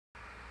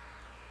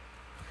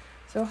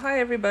So hi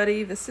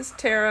everybody, this is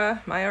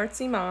Tara, my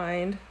artsy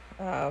mind.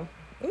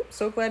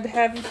 So glad to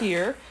have you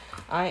here.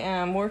 I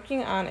am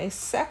working on a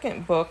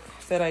second book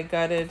that I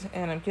gutted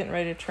and I'm getting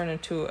ready to turn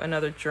into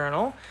another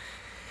journal.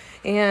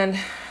 And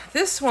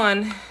this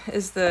one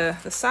is the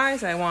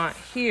size I want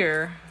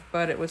here,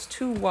 but it was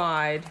too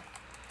wide,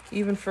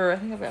 even for, I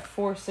think I've got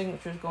 4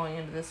 signatures going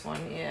into this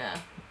one, yeah.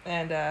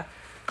 And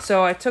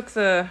so I took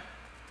the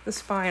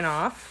spine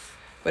off,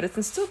 but it's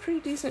in still pretty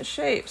decent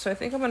shape. So I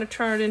think I'm going to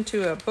turn it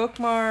into a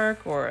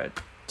bookmark or a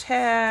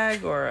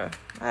tag or a,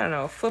 I don't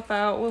know, flip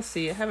out. We'll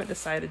see. I haven't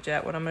decided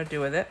yet what I'm going to do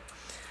with it.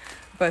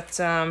 But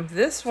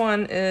this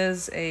one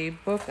is a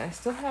book. I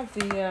still have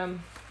the,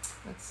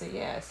 let's see,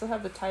 yeah, I still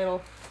have the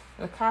title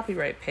and the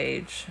copyright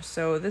page.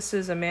 So this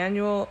is a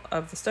manual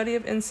of the study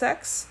of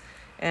insects,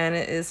 and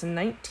it is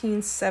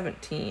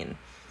 1917.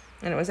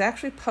 And it was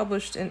actually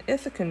published in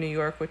Ithaca, New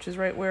York, which is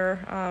right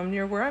where,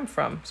 near where I'm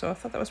from. So I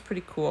thought that was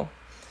pretty cool.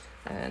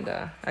 And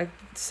I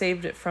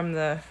saved it from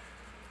the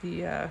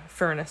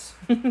furnace.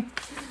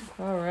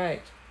 All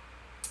right.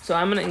 So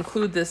I'm going to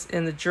include this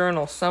in the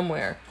journal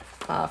somewhere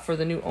for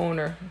the new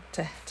owner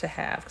to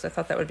have, because I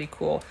thought that would be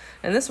cool.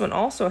 And this one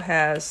also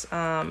has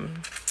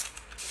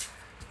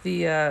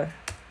the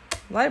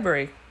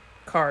library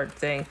card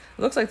thing. It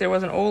looks like there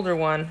was an older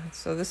one,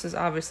 so this is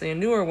obviously a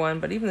newer one,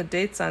 but even the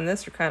dates on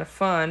this are kind of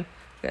fun.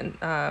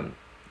 Got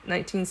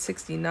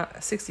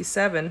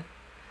 1967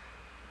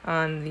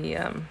 on the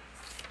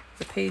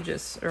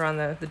pages, or on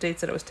the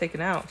dates that it was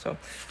taken out. So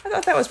I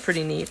thought that was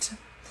pretty neat.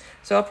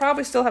 So I'll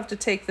probably still have to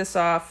take this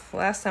off.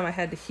 Last time I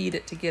had to heat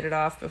it to get it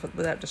off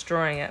without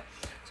destroying it.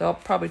 So I'll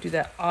probably do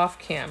that off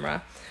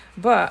camera.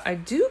 But I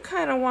do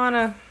kind of want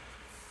to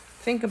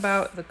think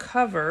about the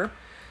cover,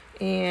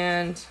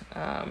 and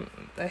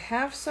I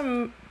have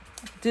some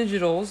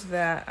digitals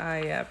that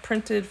I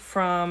printed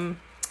from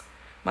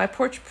My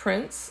Porch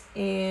Prints,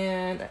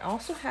 and I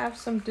also have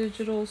some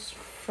digitals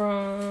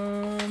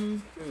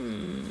from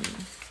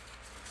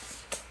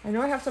I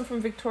know I have some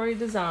from Victoria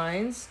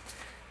Designs,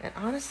 and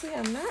honestly,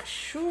 I'm not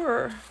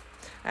sure.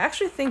 I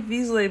actually think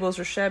these labels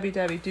are Shabby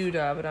Dabby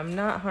Doodah, but I'm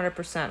not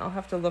 100%. I'll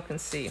have to look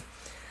and see.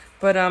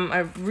 But I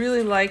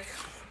really like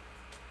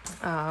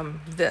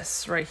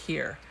this right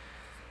here.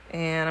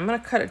 And I'm going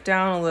to cut it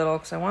down a little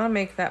because I want to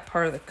make that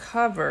part of the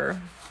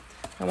cover.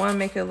 I want to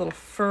make it a little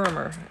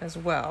firmer as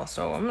well.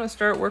 So I'm going to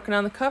start working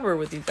on the cover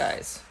with you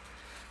guys.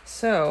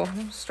 So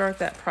I'll start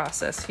that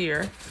process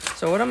here.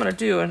 So what I'm going to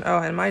do,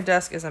 and my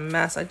desk is a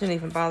mess. I didn't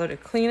even bother to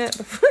clean it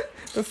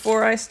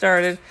before I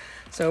started.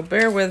 So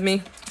bear with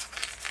me.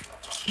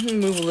 Let me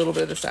move a little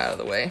bit of this out of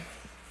the way.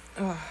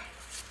 Let's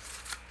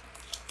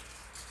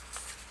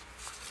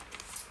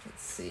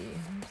see,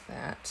 there's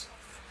that.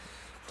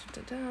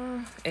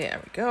 There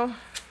we go.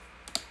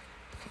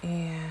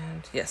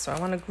 And yeah, so I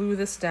want to glue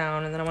this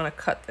down, and then I want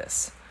to cut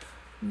this.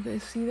 You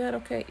guys see that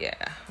okay?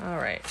 Yeah, all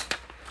right.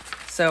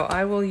 So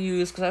I will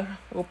use, because I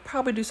will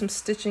probably do some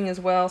stitching as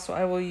well, so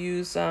I will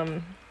use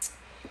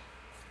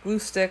glue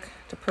stick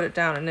to put it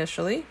down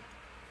initially.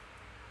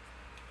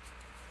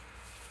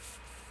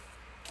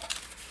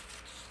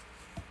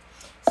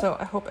 So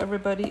I hope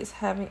everybody is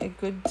having a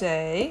good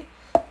day.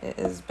 It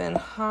has been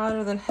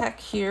hotter than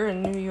heck here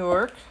in New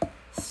York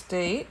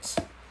State.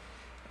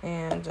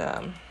 And,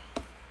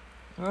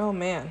 oh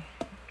man,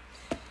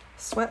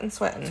 sweating.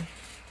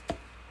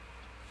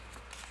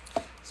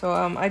 So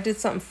I did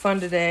something fun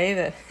today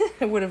that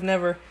I would have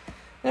never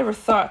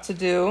thought to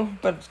do,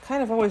 but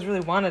kind of always really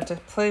wanted to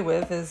play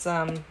with, is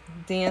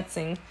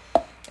dancing.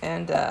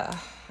 And I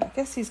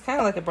guess he's kind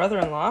of like a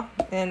brother-in-law,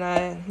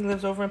 and he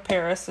lives over in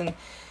Paris, and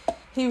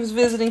he was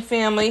visiting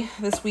family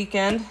this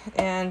weekend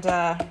and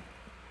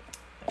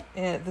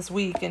this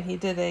week, and he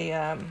did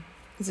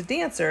he's a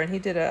dancer, and he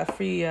did a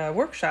free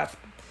workshop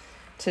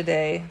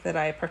today that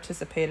I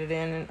participated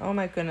in, and oh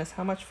my goodness,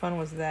 how much fun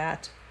was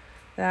that?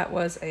 That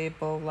was a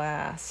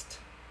blast.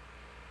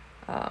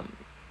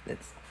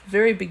 It's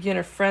very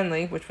beginner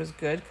friendly, which was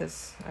good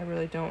because I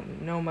really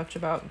don't know much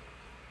about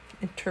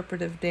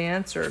interpretive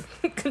dance or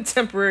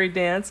contemporary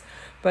dance,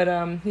 but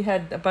he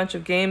had a bunch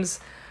of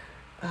games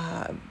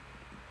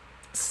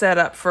set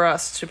up for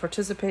us to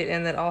participate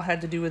in that all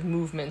had to do with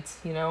movement,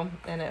 you know,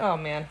 and oh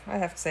man, I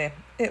have to say,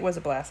 it was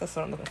a blast. That's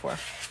what I'm looking for.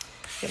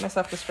 Get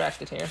myself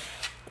distracted here.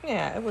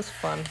 Yeah, it was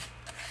fun.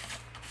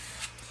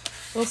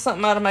 A little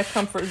something out of my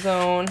comfort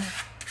zone,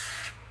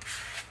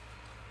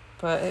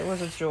 but it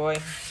was a joy.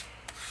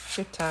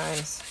 Good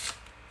times.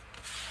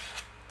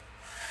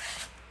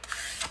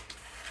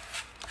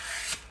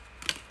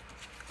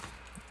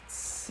 Let's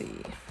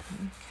see.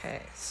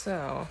 Okay,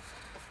 so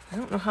I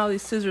don't know how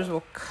these scissors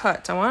will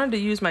cut. I wanted to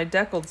use my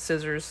deckled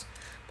scissors,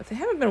 but they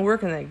haven't been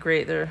working that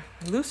great. They're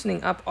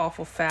loosening up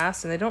awful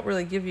fast, and they don't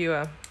really give you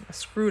a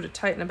screw to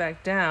tighten it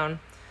back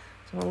down.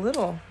 So I'm a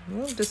little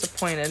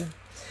disappointed,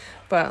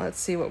 but let's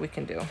see what we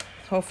can do.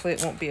 Hopefully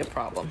it won't be a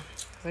problem,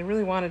 because I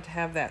really wanted to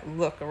have that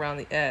look around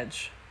the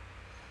edge.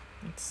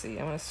 Let's see,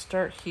 I'm going to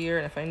start here,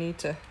 and if I need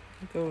to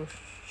go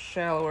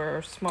shallower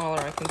or smaller,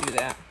 I can do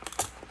that.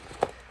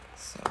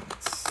 So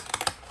let's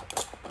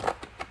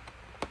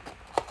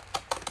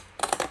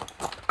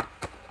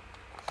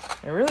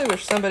really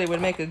wish somebody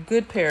would make a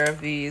good pair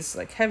of these,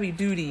 like heavy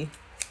duty,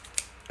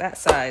 that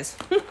size.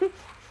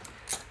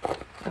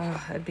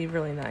 Oh, that'd be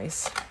really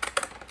nice.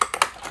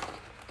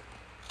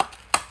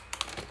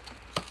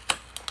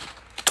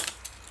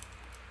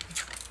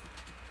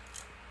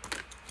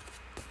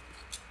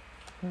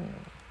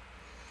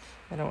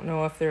 I don't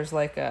know if there's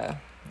like a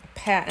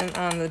patent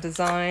on the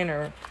design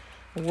or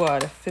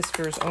what, if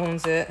Fiskars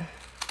owns it.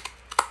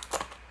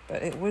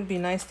 But it would be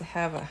nice to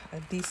have a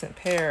decent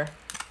pair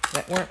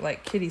that weren't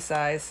like kitty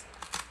size.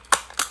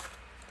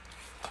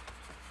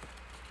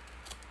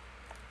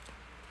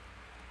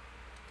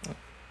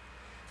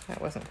 That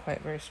wasn't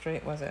quite very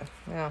straight, was it?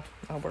 Yeah,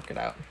 I'll work it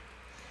out.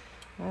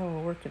 I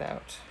will work it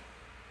out.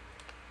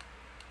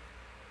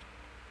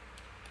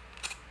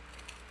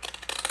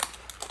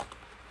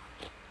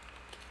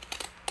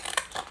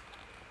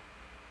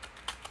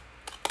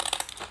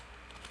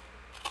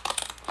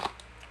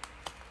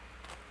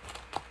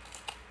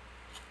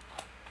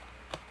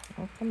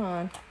 Oh, come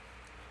on.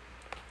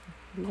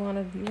 You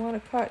want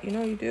to cut, you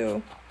know you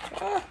do.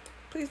 Ah,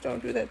 please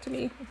don't do that to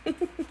me.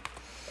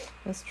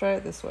 Let's try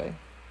it this way.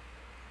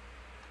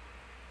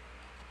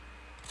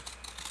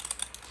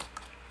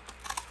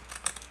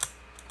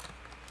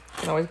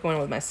 I can always go in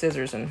with my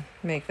scissors and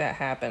make that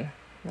happen.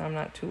 I'm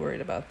not too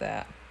worried about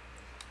that.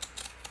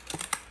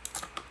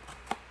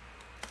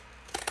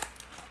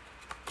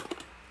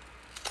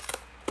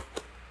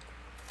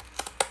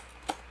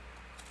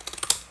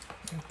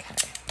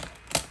 Okay.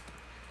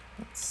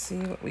 Let's see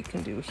what we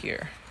can do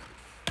here.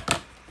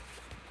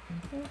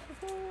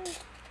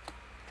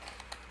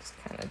 Just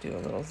kind of do a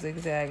little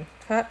zigzag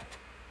cut.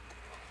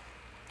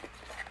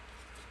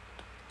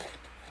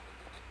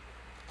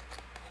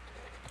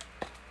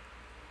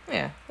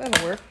 Yeah,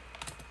 that'll work.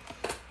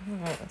 All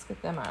right, let's get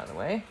them out of the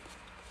way.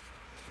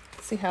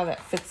 Let's see how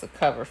that fits the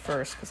cover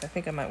first, because I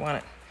think I might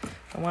want it.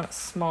 I want it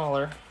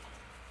smaller.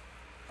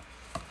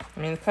 I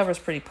mean, the cover's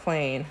pretty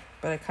plain,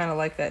 but I kind of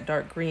like that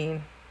dark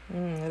green.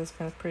 That is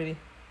kind of pretty.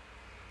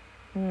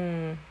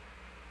 I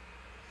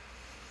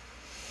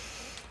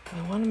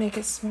want to make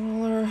it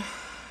smaller.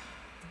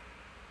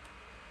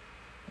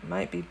 It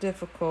might be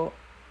difficult.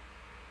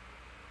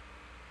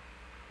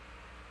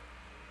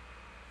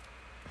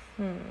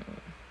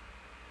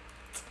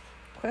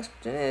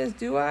 Question is,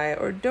 do I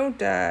or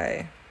don't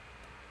I?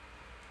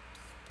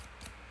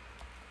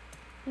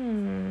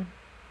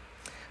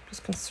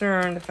 Just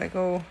concerned if I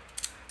go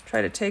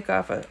try to take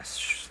off a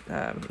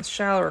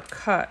shallower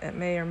cut, it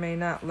may or may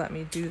not let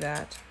me do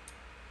that.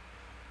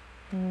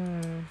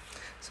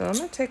 So I'm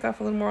going to take off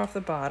a little more off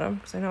the bottom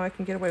because I know I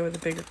can get away with a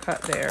bigger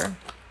cut there.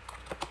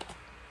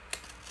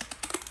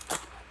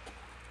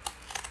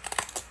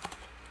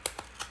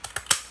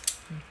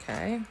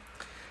 Okay,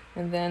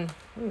 and then,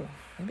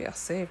 maybe I'll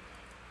save.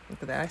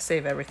 Look at that, I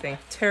save everything.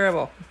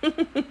 Terrible.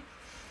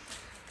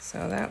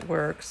 So that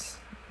works.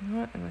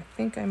 And I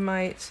think I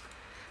might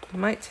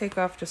take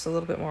off just a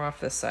little bit more off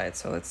this side.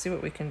 So let's see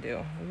what we can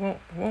do. We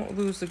won't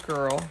lose the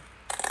girl.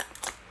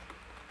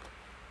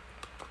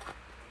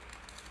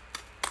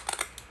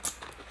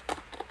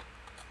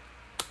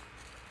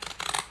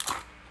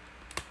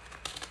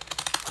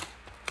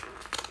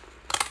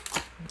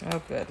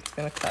 Oh, good. It's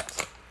going to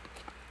cut.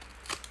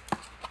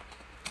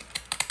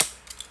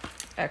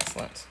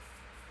 Excellent.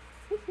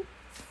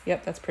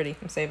 Yep, that's pretty.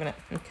 I'm saving it.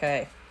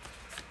 Okay.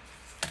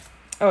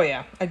 Oh,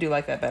 yeah. I do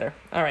like that better.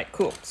 All right,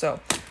 cool. So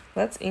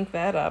let's ink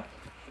that up.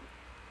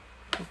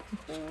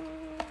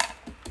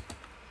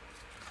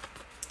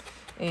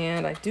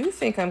 And I do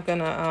think I'm going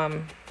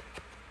to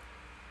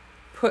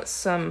put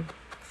some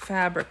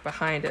fabric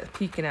behind it,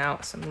 peeking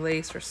out, some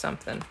lace or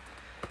something.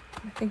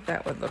 I think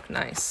that would look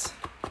nice.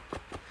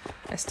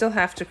 I still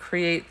have to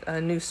create a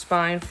new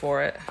spine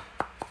for it.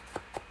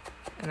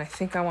 And I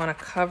think I want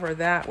to cover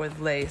that with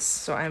lace.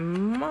 So I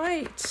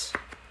might,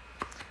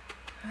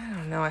 I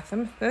don't know. I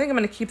think I'm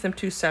going to keep them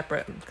two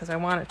separate because I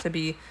want it to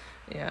be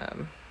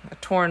a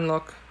torn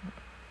look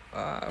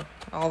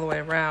all the way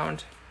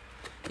around,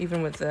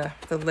 even with the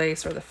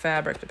lace or the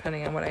fabric,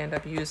 depending on what I end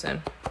up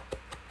using.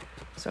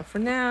 So for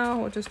now,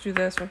 we'll just do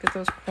this. We'll get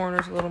those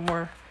corners a little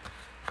more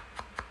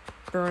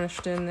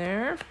burnished in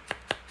there.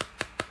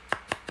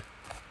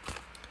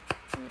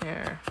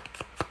 There.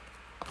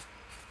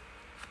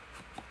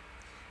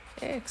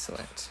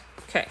 Excellent.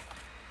 Okay.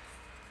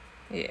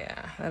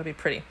 Yeah, that'll be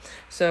pretty.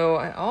 So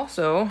I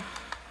also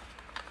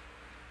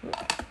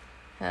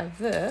have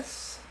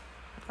this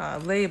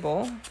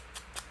label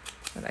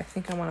that I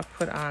think I want to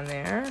put on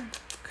there,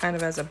 kind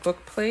of as a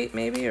book plate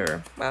maybe,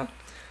 or, well,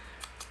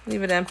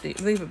 leave it empty,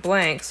 leave it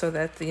blank so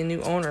that the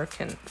new owner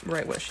can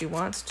write what she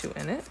wants to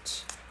in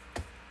it.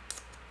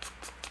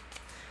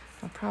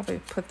 I'll probably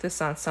put this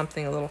on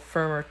something a little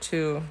firmer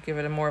too, give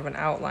it a more of an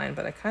outline,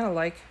 but I kind of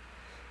like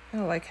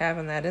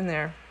having that in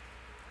there.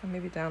 Or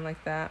maybe down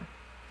like that.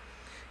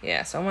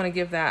 Yeah, so I want to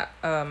give that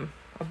a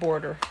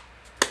border,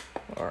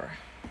 or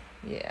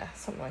yeah,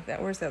 something like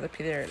that. Where's the other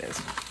piece? There it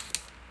is.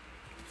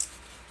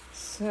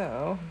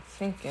 So I'm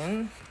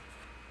thinking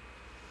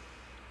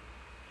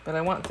but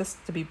I want this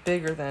to be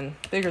bigger than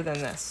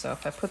this. So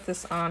if I put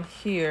this on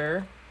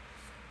here,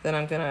 then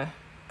I'm gonna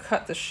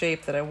cut the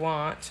shape that I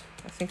want.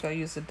 I think I'll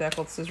use the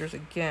deckled scissors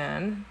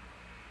again,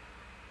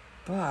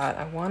 but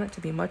I want it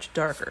to be much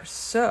darker.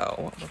 So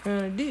what we're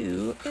gonna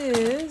do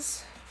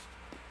is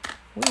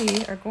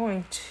we are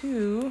going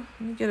to,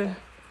 let me get a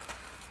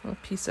little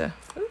piece of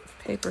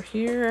paper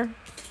here.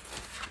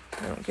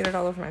 I don't get it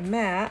all over my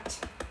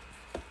mat.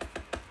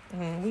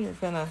 And we are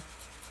gonna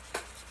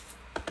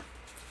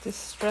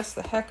distress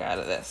the heck out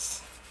of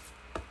this.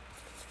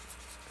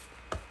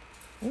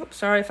 Oops,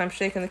 sorry if I'm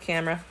shaking the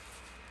camera.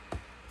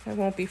 That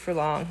won't be for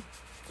long.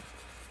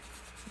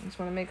 I just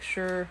want to make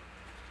sure,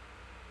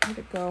 where'd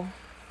it go?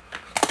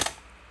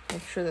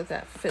 Make sure that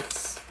that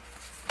fits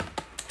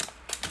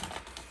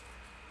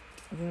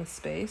within the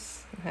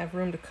space and have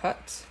room to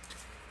cut.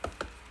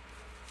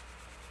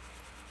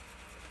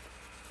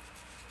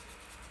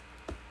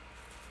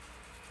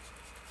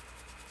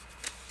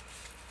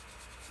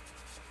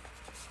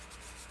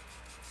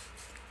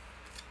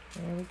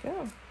 There we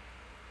go.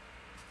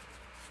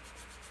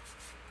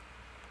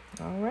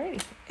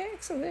 Alrighty,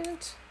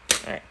 excellent.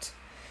 All right,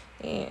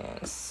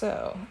 and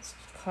so let's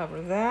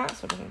cover that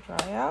so it doesn't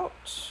dry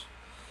out.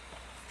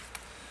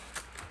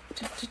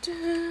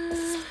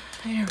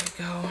 There we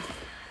go.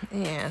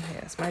 And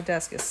yes, my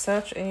desk is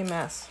such a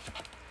mess,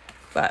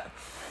 but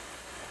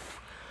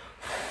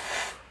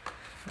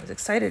I was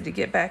excited to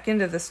get back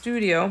into the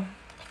studio.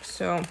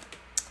 So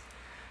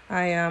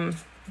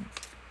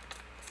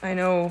I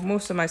know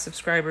most of my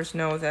subscribers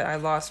know that I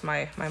lost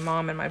my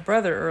mom and my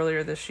brother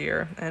earlier this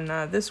year, and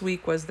this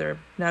week was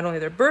not only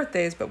their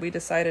birthdays, but we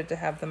decided to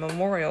have the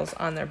memorials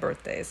on their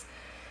birthdays.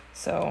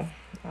 So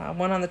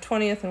one on the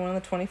 20th and one on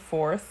the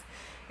 24th,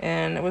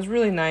 and it was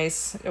really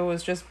nice. It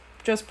was just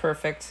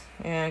perfect,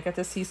 and I got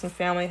to see some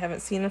family I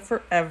haven't seen in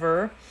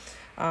forever.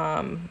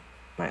 My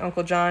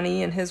Uncle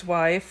Johnny and his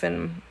wife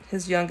and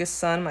his youngest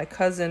son, my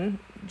cousin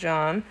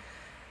John.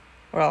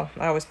 Well,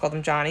 I always called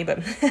him Johnny,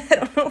 but I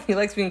don't know if he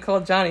likes being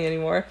called Johnny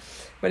anymore.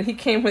 But he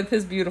came with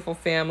his beautiful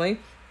family.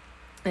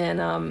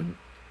 And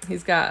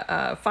he's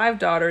got 5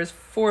 daughters.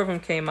 4 of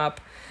them came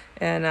up.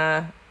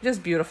 And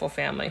just beautiful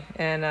family.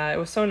 And it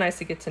was so nice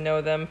to get to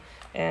know them.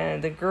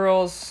 And the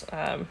girls,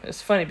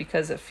 it's funny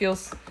because I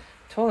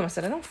told them, I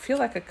said, I don't feel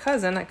like a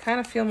cousin. I kind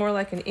of feel more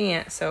like an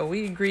aunt. So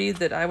we agreed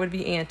that I would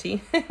be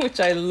auntie, which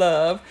I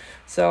love.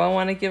 So I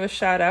want to give a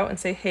shout out and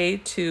say hey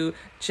to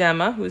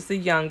Gemma, who's the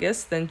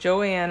youngest, then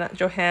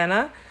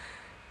Johanna,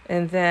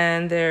 and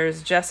then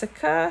there's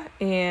Jessica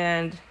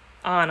and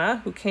Anna,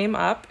 who came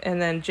up,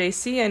 and then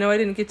JC. I know I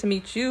didn't get to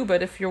meet you,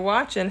 but if you're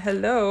watching,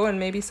 hello, and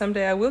maybe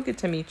someday I will get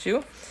to meet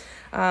you.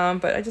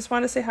 But I just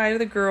want to say hi to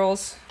the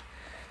girls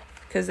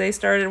because they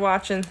started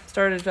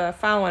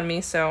following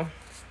me, so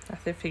I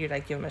figured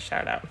I'd give them a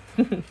shout out.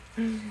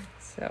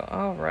 So,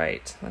 all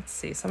right, let's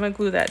see. So I'm going to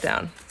glue that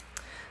down.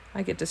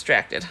 I get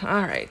distracted.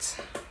 All right.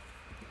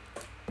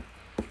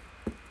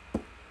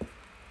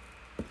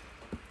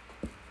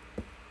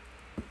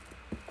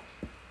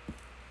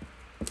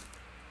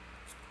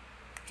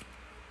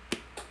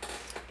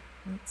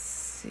 Let's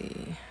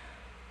see.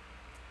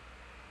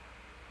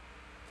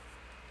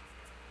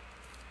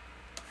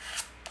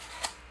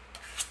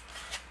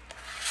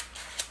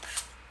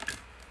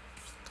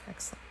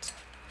 Excellent.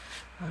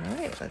 All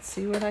right, let's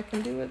see what I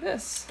can do with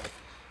this.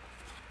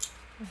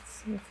 Let's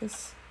see if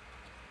this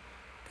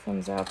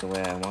comes out the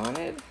way I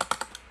wanted.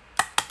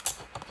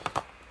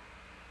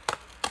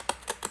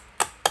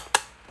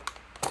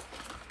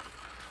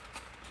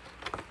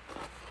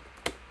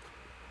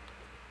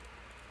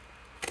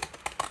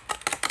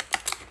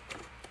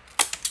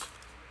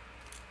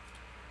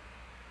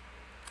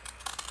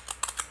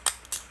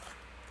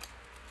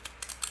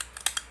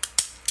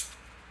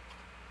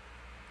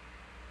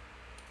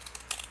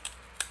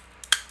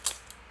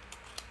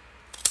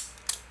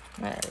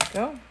 There we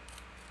go.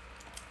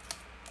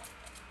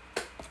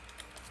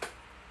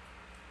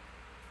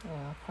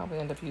 I'll probably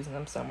end up using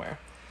them somewhere.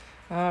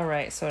 All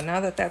right, so now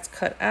that that's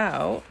cut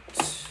out,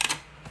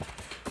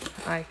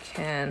 I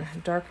can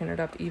darken it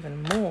up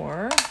even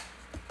more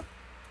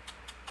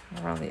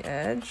around the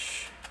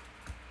edge.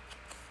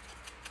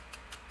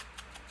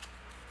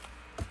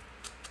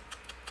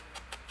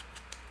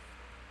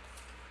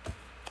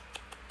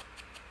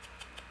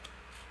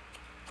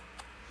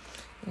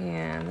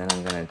 And then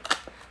I'm going to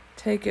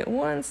take it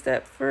one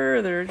step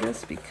further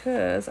just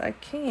because I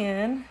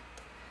can.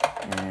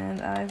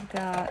 And I've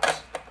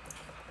got,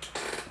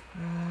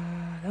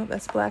 no,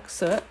 that's black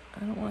soot. I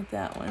don't want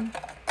that one.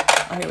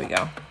 Oh, here we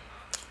go.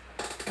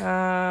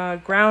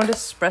 Ground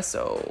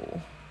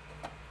espresso.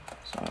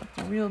 So I want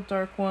the real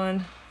dark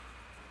one.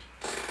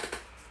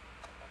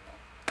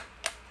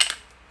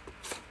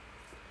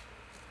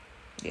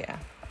 Yeah.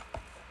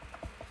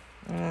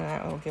 And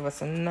that will give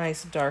us a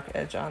nice dark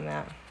edge on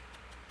that.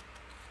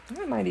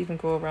 I might even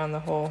go around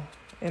the whole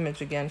image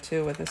again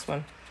too with this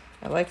one.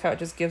 I like how it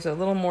just gives it a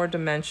little more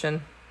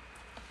dimension.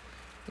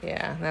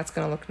 Yeah, that's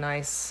gonna look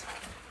nice.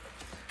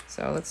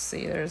 So let's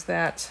see, there's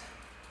that.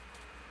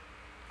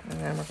 And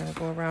then we're gonna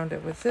go around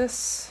it with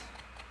this.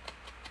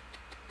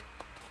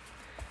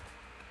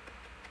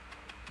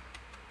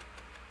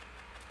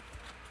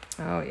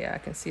 Oh yeah, I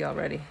can see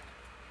already.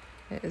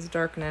 It is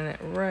darkening it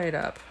right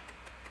up.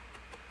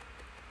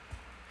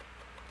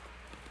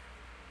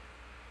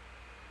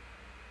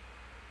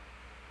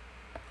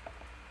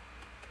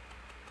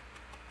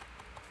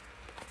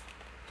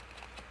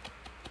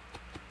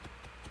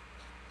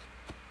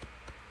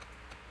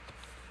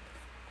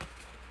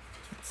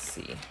 Let's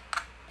see.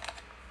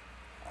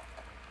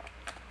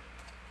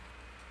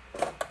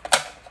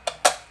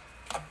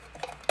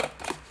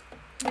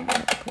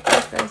 Put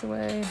those guys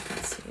away.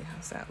 Let's see,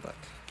 how's that look?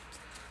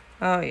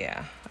 Oh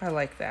yeah, I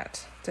like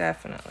that,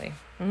 definitely.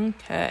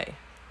 Okay,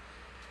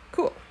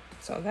 cool.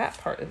 So that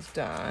part is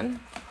done.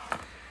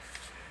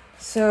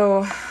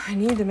 So I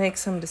need to make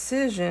some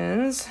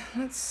decisions.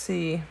 Let's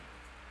see.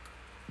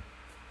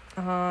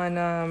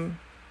 On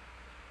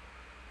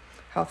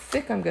how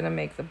thick I'm gonna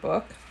make the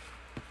book.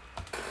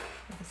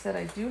 Like I said,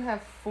 I do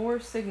have 4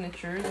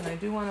 signatures, and I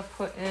do want to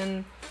put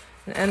in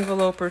an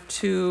envelope or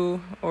 2,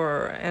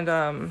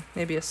 and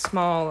maybe a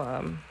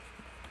smaller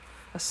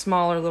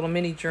little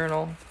mini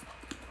journal.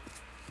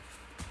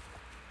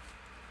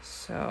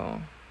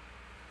 So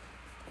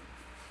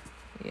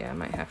yeah, I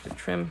might have to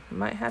trim.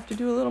 Might have to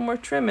do a little more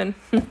trimming.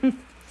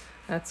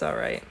 That's all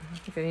right. I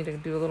think I need to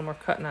do a little more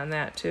cutting on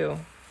that too.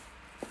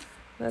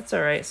 That's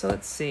all right. So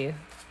let's see.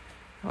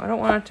 Oh, I don't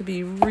want it to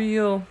be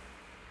real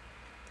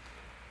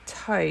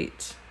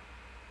tight.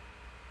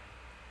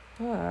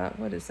 But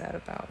what is that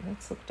about?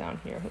 Let's look down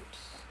here. Oops.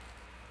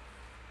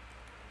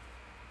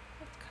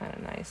 That's kind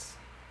of nice.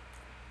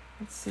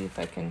 Let's see if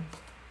I can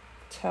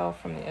tell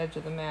from the edge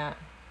of the mat.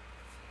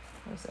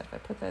 What is that? If I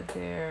put that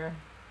there,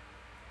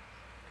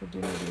 could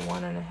do maybe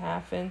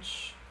 1.5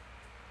 inch.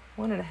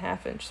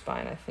 1.5 inch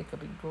spine, I think,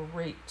 would be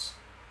great.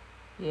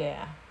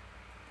 Yeah.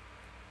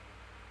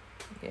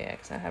 Yeah,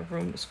 because I have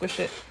room to squish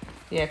it.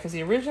 Yeah, because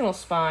the original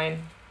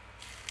spine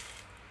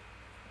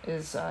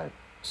is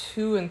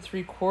 2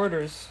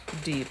 3/4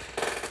 deep.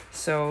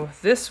 So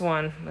this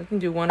one, I can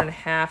do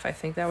 1.5. I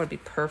think that would be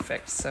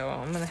perfect. So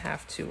I'm gonna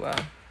have to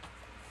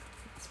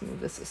let's move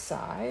this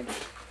aside.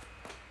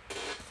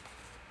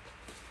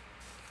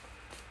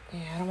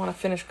 Yeah, I don't want to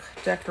finish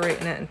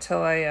decorating it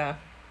until I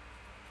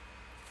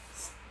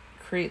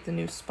create the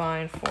new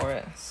spine for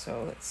it.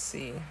 So let's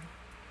see.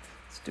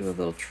 Let's do a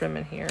little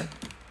trimming here.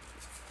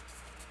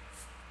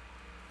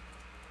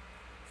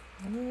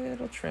 A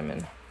little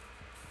trimming.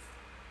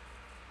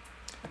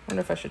 I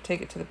wonder if I should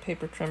take it to the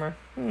paper trimmer.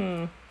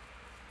 All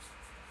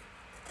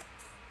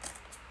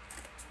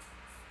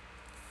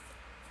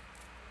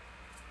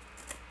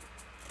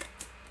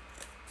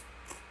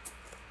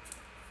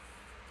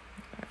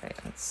right,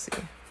 let's see.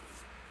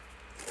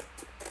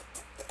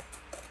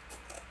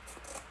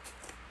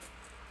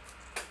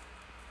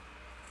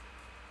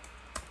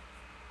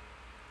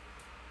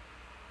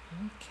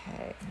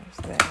 Okay, there's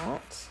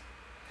that.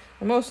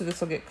 And most of this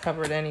will get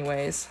covered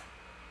anyways.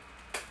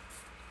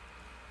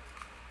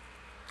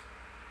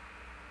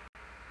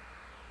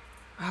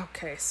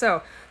 Okay,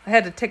 so I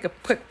had to take a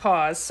quick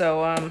pause,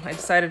 so I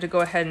decided to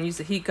go ahead and use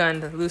the heat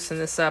gun to loosen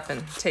this up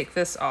and take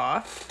this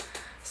off.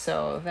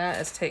 So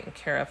that is taken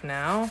care of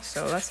now.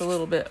 So that's a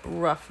little bit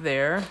rough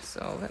there.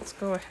 So let's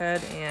go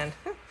ahead and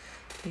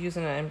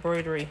using an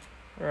embroidery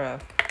or a,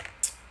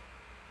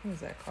 what is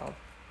that called?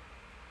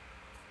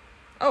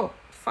 Oh,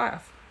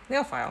 file,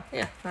 nail file.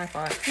 Yeah, I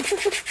thought.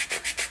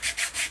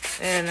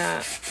 And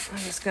I'm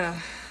just gonna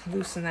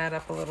loosen that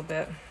up a little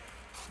bit.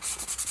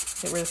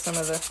 Get rid of some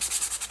of the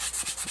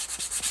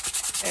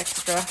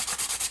extra.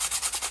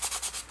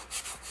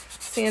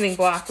 Sanding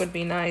block would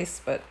be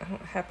nice, but I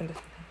don't happen to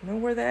know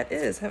where that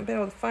is. Haven't been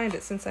able to find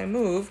it since I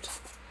moved.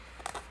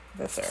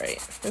 That's all right.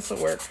 This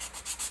will work.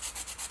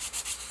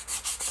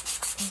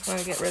 Just want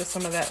to get rid of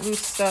some of that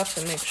loose stuff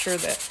and make sure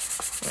that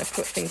when I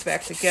put things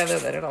back together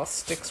that it all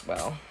sticks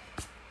well.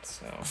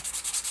 So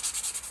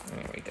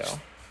there we go.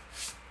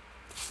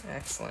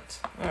 Excellent.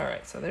 All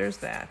right, so there's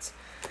that.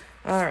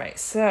 All right,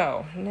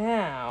 so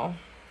now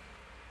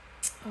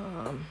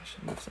I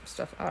should move some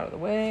stuff out of the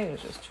way.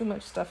 There's just too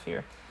much stuff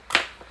here.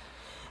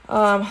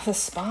 The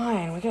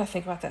spine, we gotta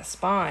think about that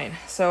spine.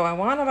 So I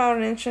want about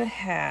 1.5 inches.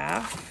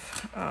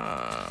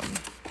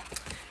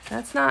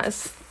 That's not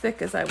as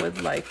thick as I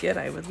would like it.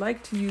 I would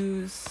like to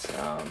use,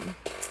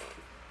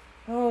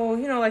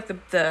 like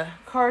the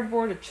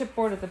cardboard or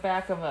chipboard at the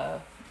back of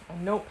a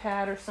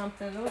notepad or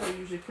something. Those are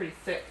usually pretty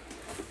thick.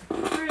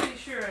 I'm pretty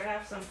sure I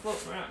have some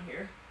floating around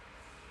here.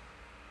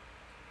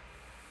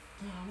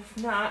 If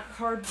not,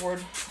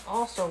 cardboard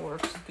also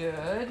works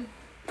good.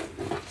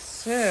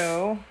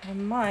 So I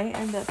might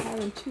end up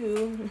having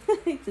to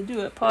do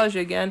it. Pause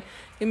you again.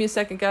 Give me a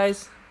second,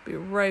 guys. Be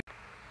right.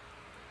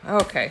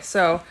 Okay,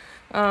 so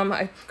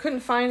I couldn't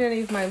find any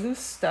of my loose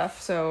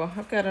stuff, so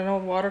I've got an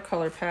old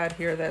watercolor pad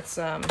here that's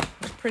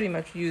pretty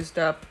much used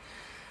up.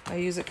 I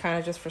use it kind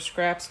of just for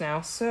scraps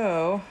now.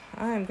 So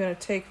I'm going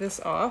to take this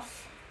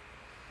off.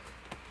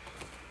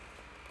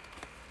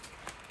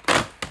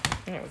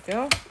 There we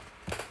go.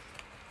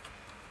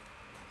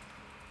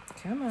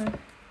 Come on.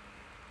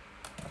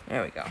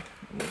 There we go.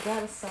 Move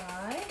that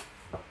aside.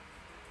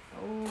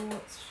 Oh,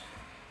 let's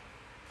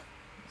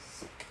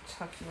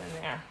tuck you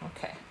in there.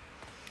 Okay.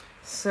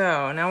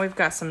 So now we've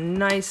got some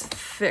nice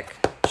thick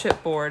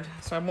chipboard,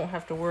 so I won't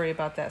have to worry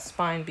about that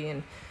spine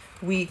being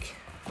weak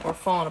or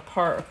falling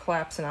apart or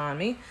collapsing on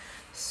me.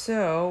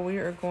 So we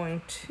are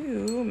going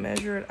to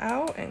measure it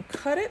out and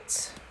cut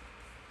it.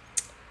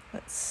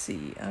 Let's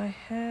see, I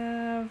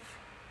have,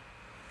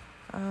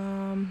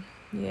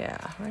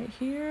 yeah, right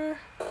here.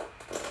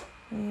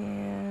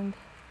 And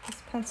this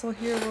pencil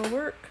here will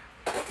work.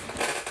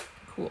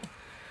 Cool.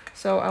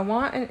 So I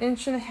want 1.5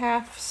 inches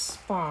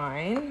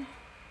spine.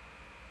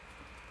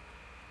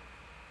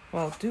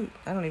 Well, dude,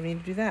 I don't even need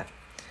to do that.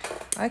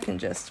 I can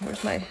just,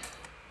 where's my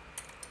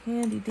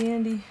handy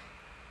dandy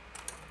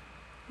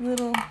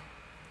little,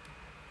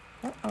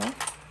 uh-oh. What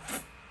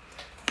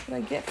did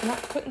I get for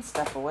not putting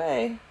stuff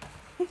away?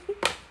 I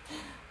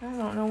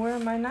don't know where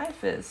my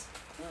knife is.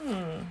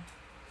 It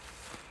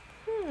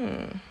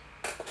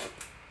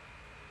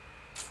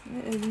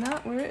is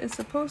not where it is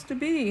supposed to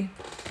be.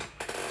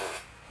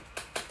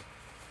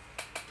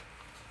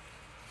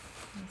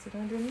 Is it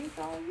underneath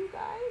all of you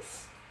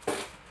guys?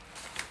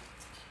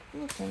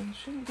 Looking,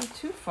 shouldn't be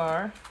too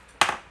far.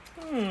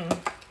 Oh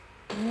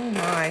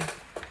my.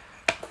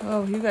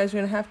 Oh, you guys are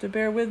gonna have to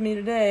bear with me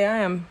today. I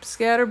am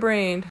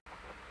scatterbrained.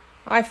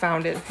 I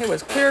found it. It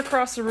was clear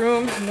across the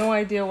room. No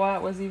idea why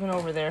it was even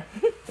over there,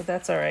 but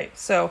that's all right.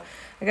 So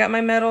I got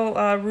my metal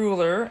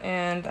ruler,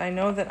 and I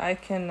know that I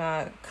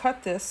can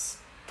cut this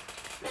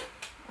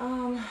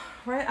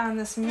right on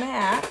this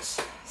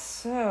mat.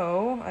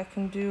 So I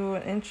can do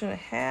 1.5 inches.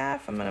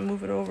 I'm gonna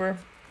move it over.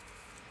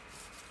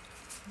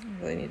 I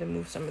really need to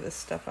move some of this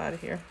stuff out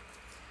of here.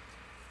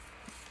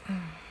 There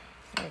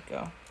we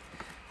go.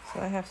 So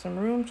I have some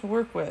room to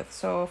work with.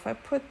 So if I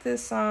put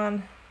this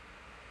on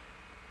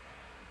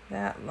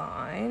that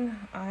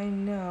line, I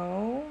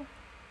know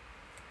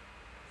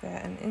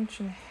that 1.5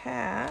 inches,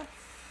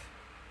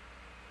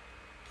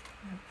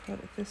 I'll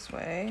put it this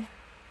way,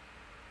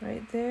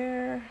 right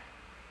there,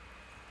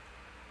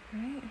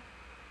 right?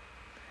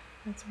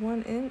 That's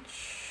 1.5 inches.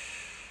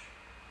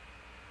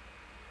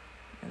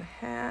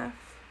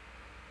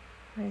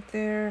 Right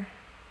there,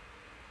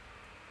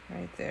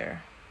 right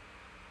there.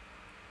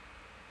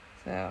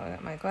 So I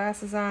got my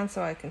glasses on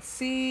so I can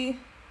see.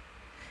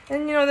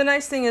 And you know, the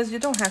nice thing is you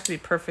don't have to be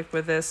perfect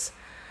with this.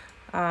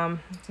 It's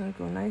gonna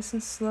go nice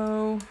and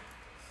slow.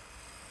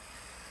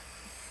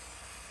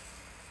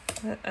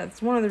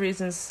 That's one of the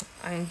reasons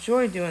I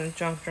enjoy doing the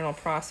junk journal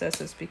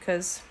process, is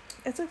because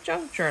it's a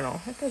junk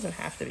journal. It doesn't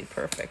have to be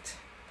perfect.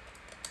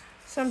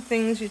 Some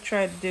things you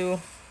try to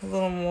do a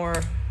little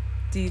more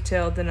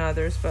detailed than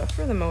others, but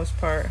for the most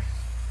part,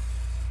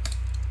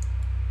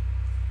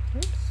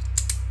 oops.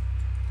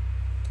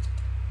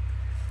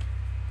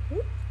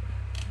 Oop.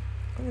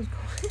 I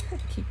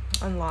keep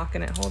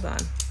unlocking it. Hold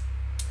on.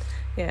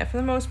 Yeah, for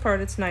the most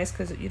part, it's nice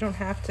because you don't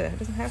have to. It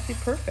doesn't have to be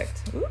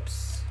perfect.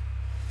 Oops.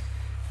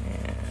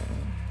 And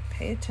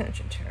pay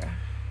attention, Tara.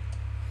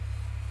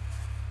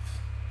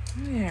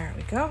 There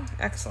we go.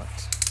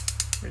 Excellent.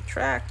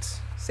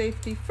 Retract.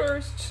 Safety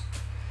first.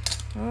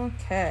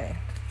 Okay.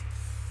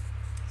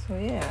 So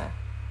yeah,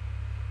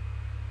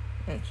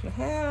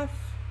 1.5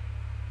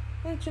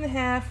 inches,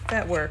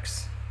 that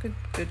works. Good,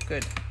 good,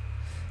 good.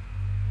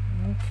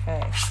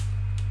 Okay.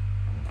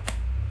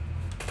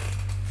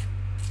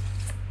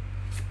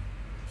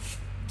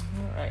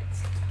 All right.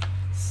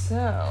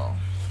 So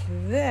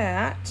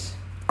that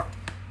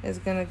is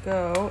gonna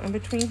go in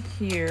between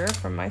here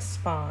from my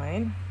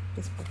spine.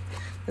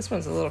 This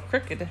one's a little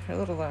crooked, a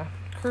little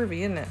curvy,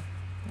 isn't it?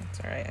 That's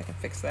all right. I can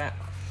fix that.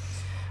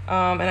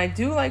 And I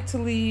do like to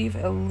leave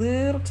a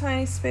little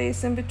tiny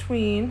space in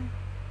between,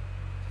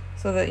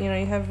 so that you know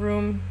you have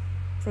room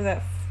for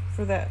that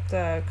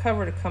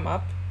cover to come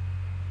up.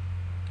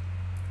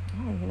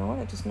 Oh, you know what?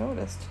 I just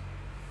noticed.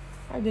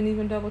 I didn't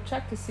even double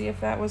check to see if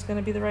that was going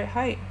to be the right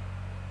height.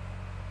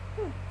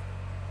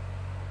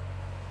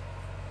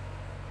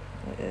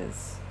 It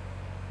is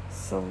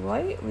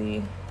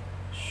slightly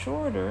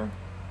shorter.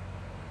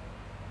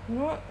 You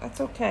know what? That's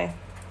okay.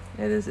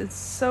 It's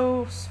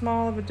so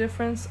small of a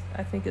difference,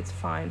 I think it's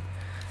fine.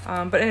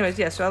 But anyways,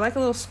 yeah, so I like a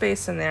little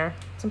space in there.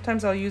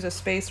 Sometimes I'll use a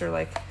spacer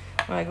like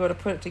when I go to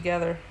put it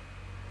together,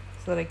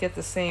 so that I get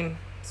the same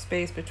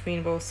space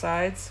between both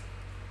sides.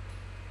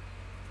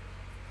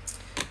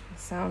 It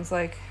sounds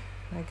like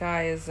my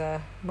guy is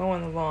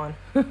mowing the lawn.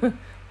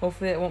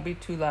 Hopefully it won't be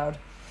too loud.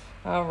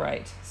 All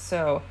right,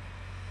 so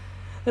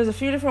there's a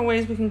few different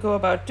ways we can go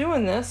about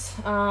doing this.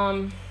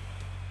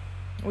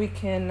 We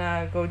can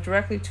go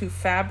directly to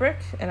fabric,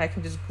 and I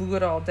can just glue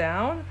it all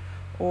down,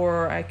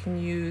 or I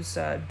can use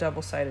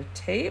double-sided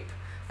tape.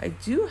 I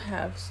do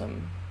have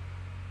some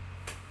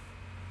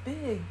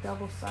big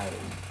double-sided,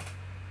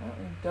 I don't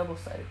need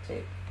double-sided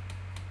tape.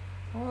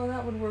 Well,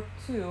 that would work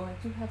too. I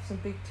do have some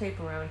big tape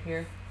around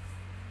here.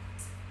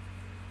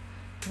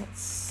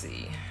 Let's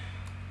see.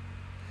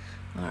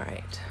 All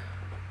right.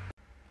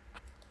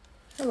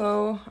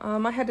 Hello.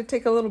 I had to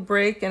take a little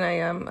break, and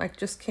I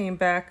just came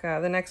back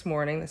the next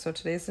morning, so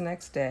today's the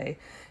next day.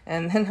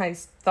 And then I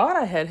thought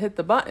I had hit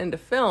the button to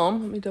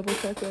film. Let me double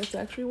check that it's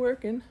actually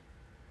working.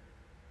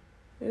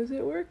 Is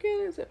it working?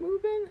 Is it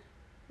moving?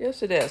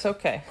 Yes, it is.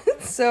 Okay.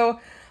 So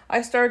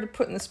I started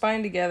putting the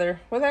spine together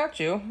without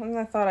you, and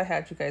I thought I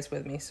had you guys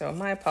with me, so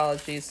my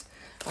apologies.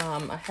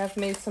 I have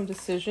made some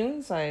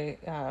decisions.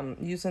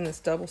 Using this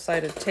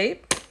double-sided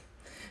tape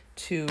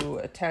to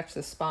attach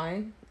the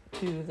spine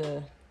to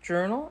the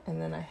journal,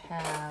 and then I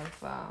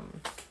have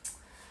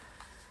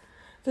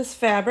this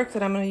fabric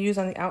that I'm going to use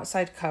on the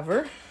outside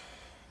cover,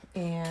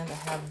 and I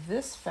have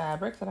this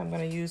fabric that I'm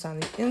going to use on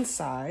the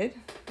inside,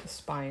 the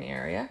spine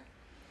area.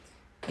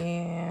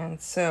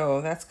 And so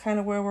that's kind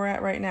of where we're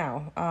at right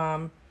now.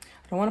 I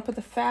don't want to put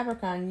the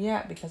fabric on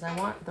yet because I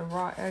want the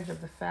raw edge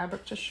of the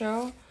fabric to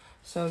show.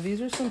 So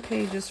these are some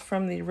pages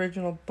from the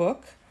original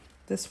book.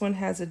 This one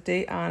has a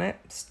date on it,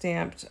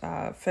 stamped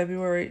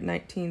February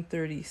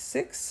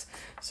 1936.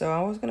 So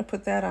I was going to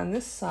put that on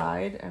this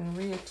side and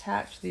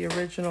reattach the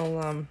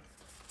original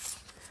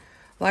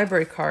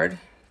library card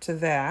to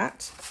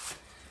that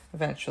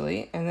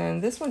eventually. And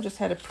then this one just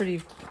had a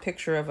pretty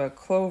picture of a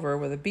clover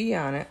with a bee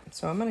on it.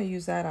 So I'm going to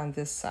use that on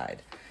this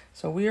side.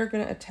 So we are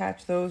going to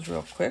attach those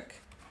real quick.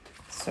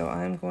 So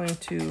I'm going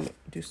to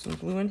do some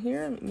glue in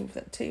here and move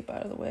that tape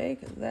out of the way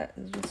because that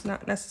is just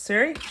not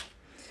necessary.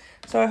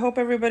 So I hope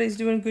everybody's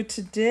doing good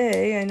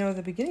today. I know at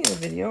the beginning of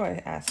the video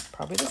I asked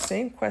probably the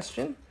same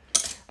question,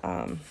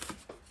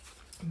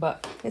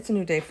 but it's a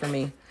new day for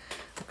me.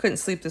 I couldn't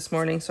sleep this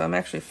morning, so I'm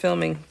actually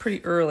filming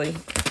pretty early.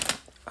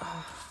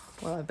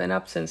 Well, I've been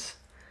up since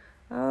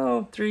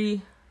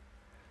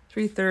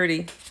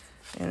 3:30,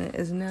 and it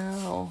is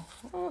now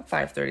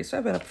 5:30, so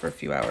I've been up for a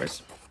few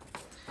hours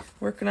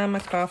working on my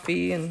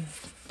coffee and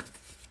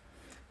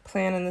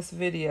planning this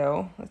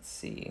video. Let's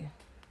see.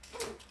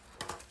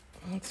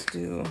 Let's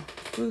do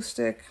glue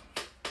stick.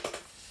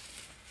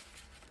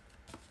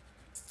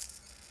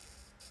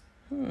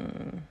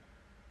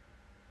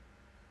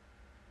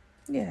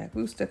 Yeah,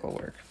 glue stick will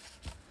work.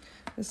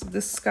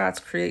 This Scott's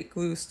Create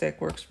glue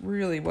stick works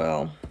really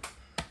well.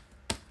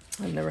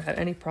 I've never had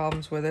any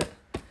problems with it.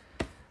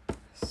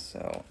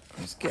 So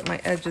I'll just get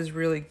my edges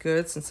really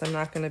good since I'm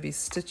not going to be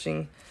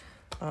stitching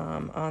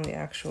on the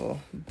actual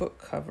book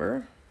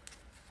cover.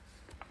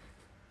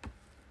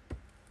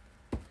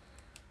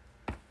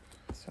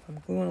 So I'm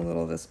gluing a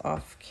little of this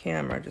off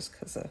camera just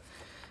because I'm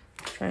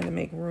trying to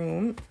make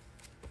room.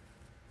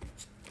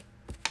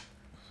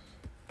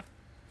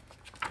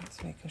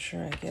 Just making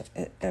sure I get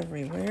it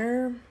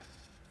everywhere.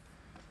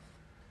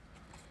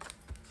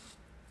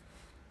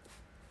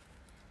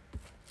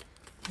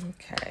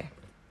 Okay.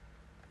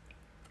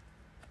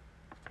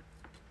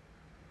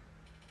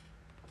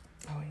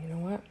 Oh, you know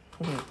what?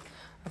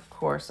 Of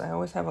course, I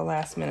always have a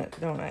last minute,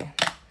 don't I?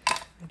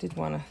 I did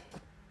want to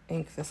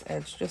ink this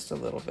edge just a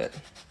little bit.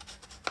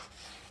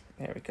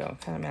 There we go,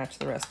 kind of match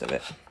the rest of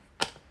it.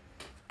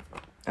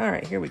 All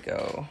right, here we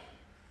go.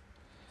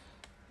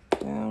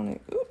 Down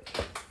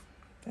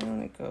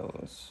it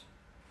goes.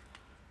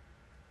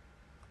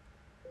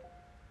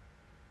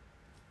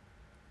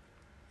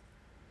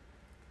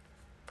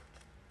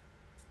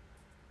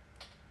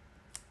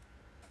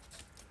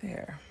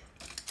 There.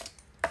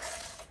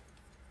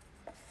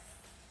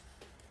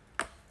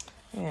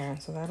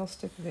 And so that'll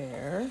stick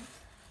there.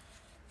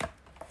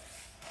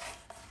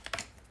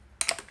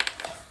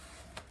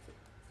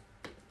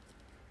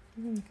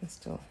 You can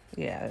still,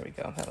 yeah, there we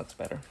go. That looks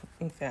better.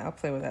 Ink that. I'll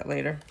play with that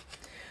later.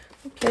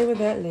 I'll play with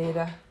that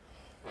later.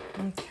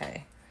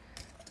 Okay.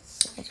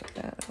 So I'll put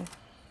that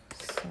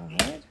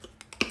aside.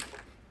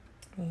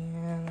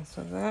 And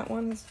so that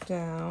one is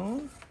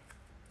down.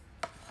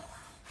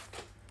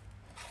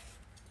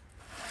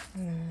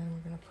 And then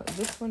we're going to put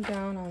this one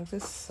down on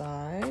this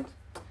side.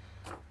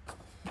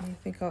 And I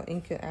think I'll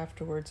ink it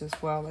afterwards as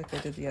well, like I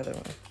did the other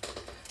one.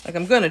 Like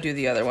I'm going to do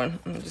the other one.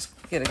 Let me just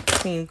get a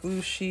clean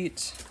glue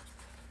sheet.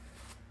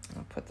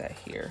 I'll put that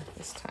here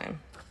this time.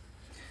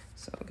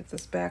 So I'll get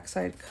this back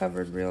side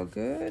covered real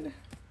good.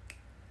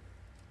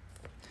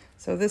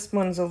 So this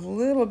one's a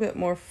little bit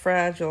more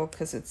fragile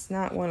because it's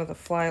not one of the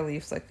fly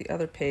leaves like the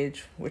other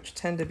page, which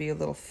tend to be a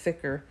little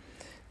thicker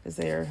because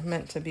they are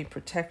meant to be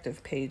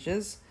protective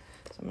pages.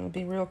 So I'm going to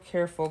be real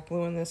careful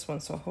gluing this one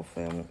so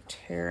hopefully I won't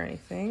tear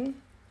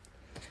anything.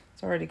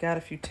 It's already got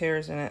a few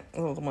tears in it,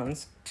 little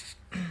ones,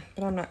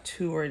 but I'm not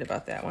too worried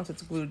about that. Once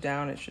it's glued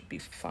down, it should be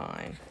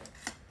fine.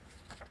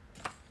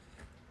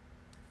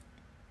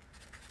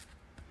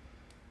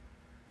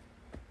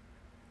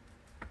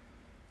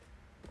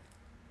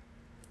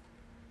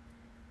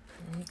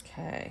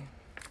 Okay.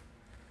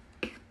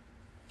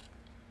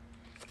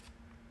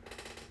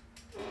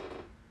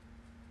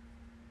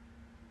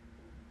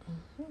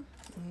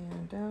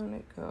 And down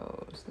it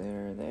goes.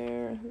 There,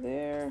 there,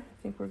 there.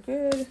 I think we're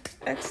good.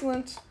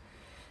 Excellent.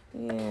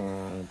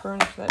 And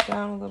burnish that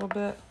down a little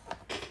bit.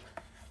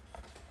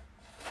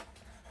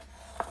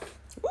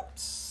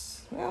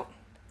 Whoops. Well, like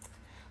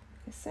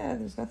I said,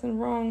 there's nothing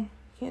wrong.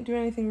 You can't do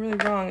anything really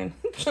wrong in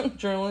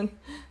journaling.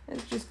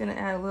 It's just going to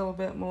add a little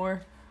bit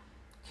more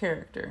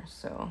character.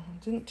 So I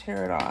didn't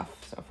tear it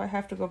off. So if I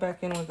have to go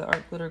back in with the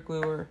art glitter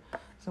glue or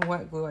some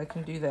wet glue, I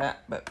can do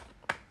that. But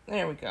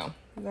there we go.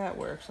 That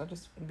works. I'll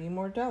just be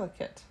more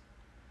delicate.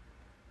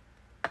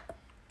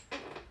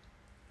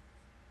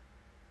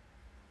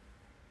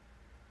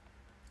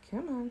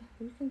 Come on,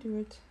 you can do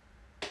it.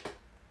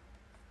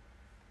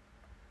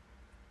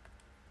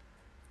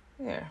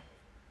 There.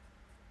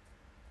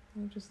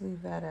 I'll just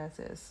leave that as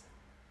is.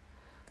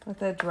 Let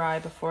that dry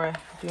before I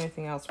do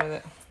anything else with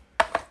it.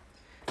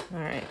 All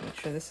right, make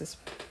sure this is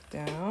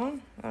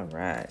down. All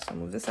right, so I'll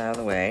move this out of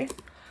the way.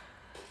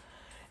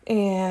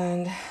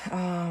 And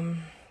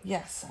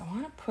yes, I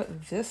want to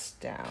put this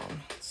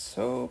down. It's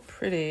so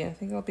pretty. I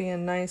think it'll be a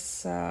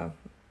nice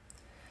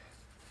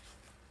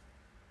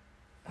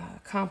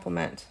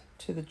complement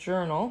to the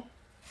journal.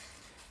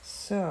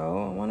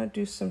 So I want to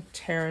do some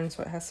tearing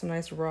so it has some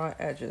nice raw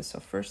edges. So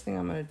first thing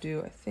I'm going to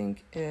do, I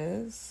think,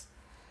 is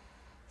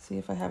see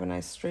if I have a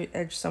nice straight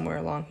edge somewhere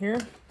along here.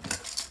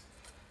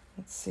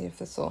 Let's see if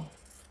this will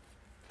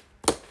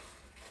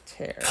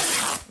tear.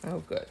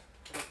 Oh, good.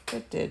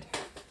 It did.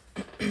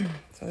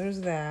 So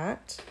there's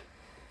that.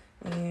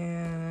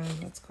 And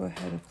let's go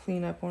ahead and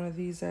clean up one of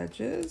these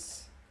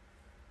edges.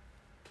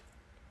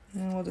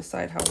 And we'll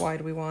decide how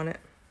wide we want it.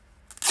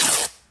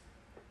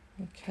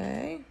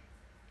 Okay.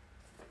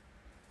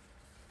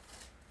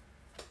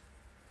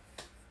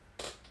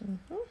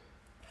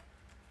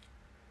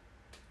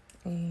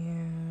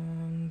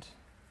 And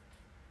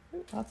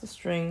ooh, lots of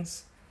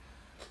strings.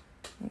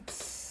 Let's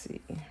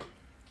see.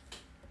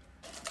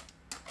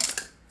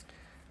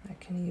 I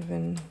can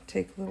even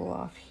take a little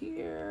off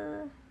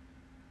here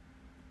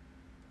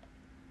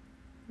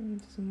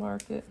and just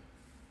mark it.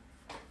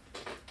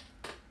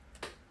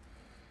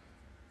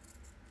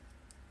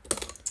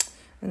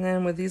 And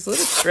then with these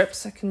little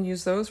strips, I can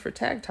use those for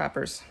tag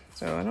toppers,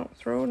 so I don't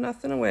throw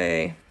nothing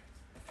away.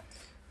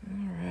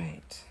 All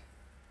right.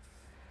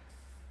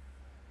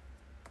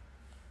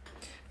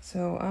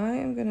 So I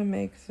am gonna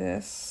make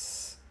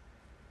this,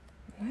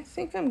 I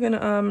think I'm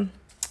gonna,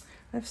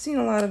 I've seen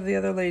a lot of the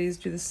other ladies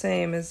do the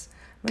same, is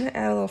I'm gonna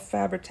add a little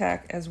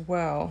Fabri-Tac as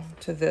well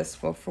to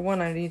this. Well, for one,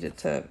 I need it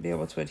to be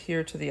able to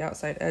adhere to the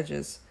outside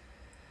edges.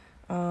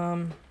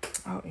 Oh,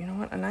 you know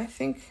what, and I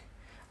think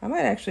I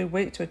might actually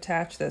wait to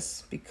attach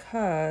this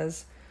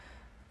because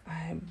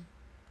I'm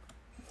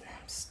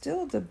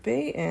still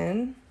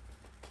debating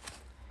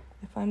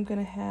if I'm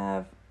gonna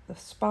have the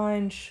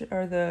spine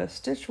or the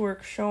stitch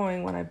work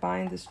showing when I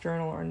bind this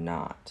journal or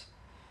not.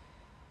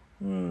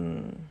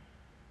 You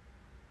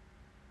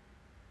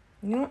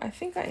know what? I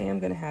think I am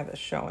gonna have it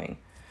showing.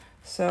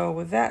 So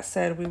with that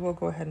said, we will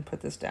go ahead and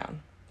put this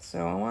down.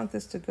 So I want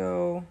this to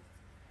go,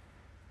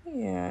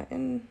 yeah,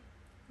 in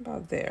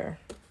about there.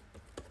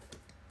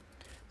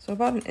 So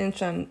about 1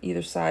 inch on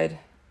either side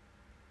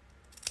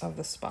of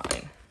the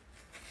spine.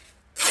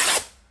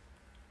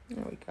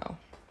 There we go.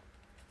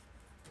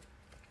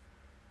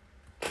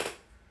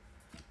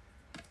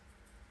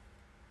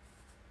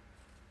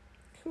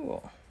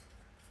 Cool.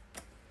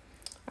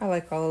 I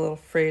like all the little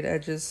frayed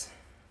edges.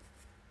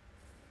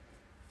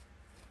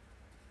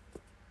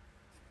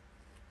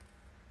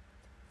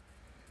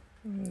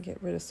 And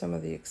get rid of some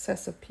of the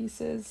excessive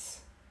pieces.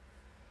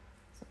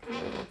 So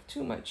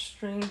too much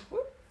string.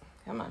 Whoop.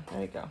 Come on,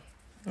 there you go.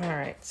 All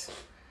right.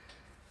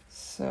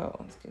 So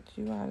let's get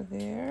you out of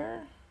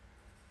there.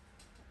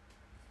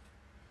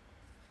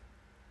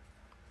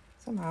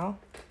 Somehow.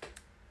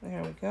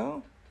 There we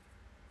go.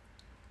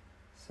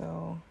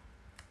 So,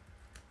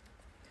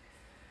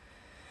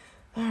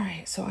 all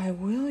right, so I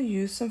will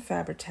use some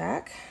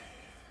Fabri-Tac.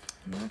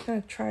 I'm not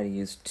going to try to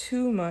use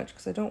too much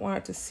because I don't want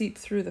it to seep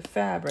through the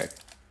fabric.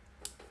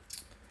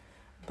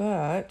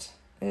 But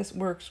this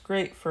works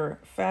great for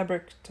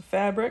fabric to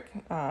fabric,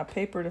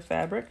 paper to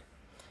fabric,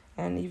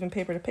 and even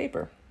paper to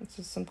paper. This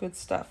is some good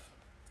stuff.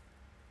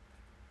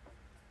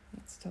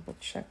 Let's double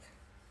check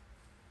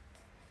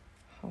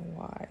how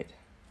wide.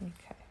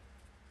 Okay.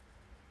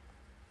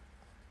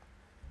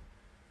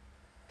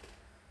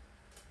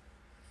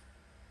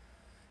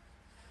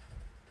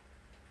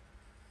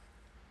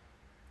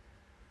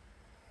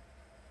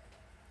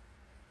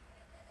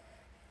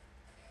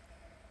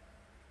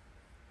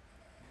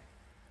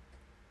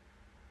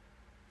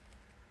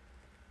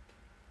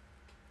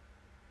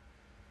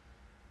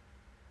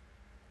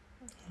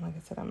 Like I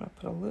said, I'm going to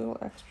put a little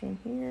extra in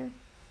here.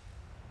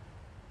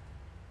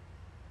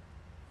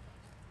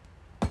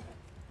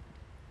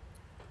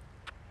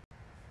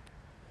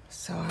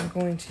 So I'm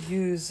going to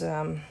use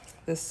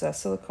this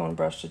silicone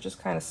brush to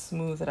just kind of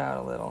smooth it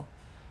out a little.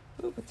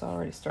 Oop, it's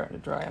already starting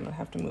to dry. I'm going to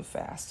have to move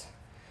fast.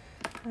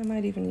 I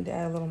might even need to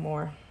add a little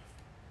more.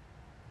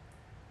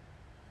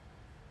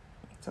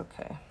 It's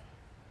okay.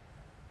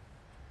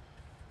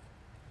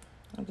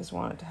 I just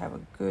want it to have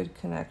a good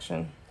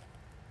connection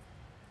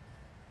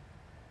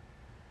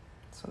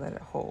so that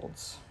it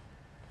holds.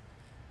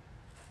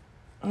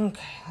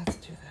 Okay, let's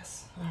do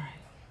this. All right.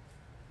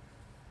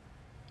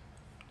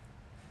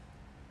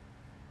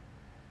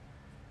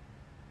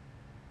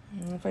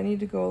 And if I need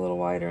to go a little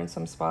wider in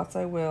some spots,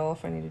 I will.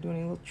 If I need to do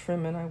any little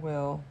trimming, I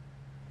will.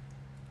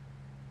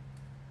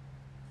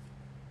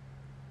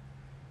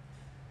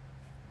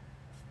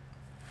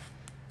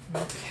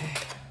 Okay.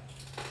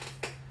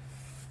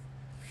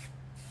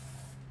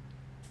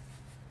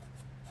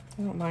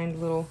 I don't mind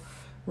little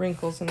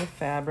wrinkles in the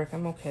fabric.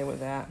 I'm okay with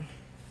that.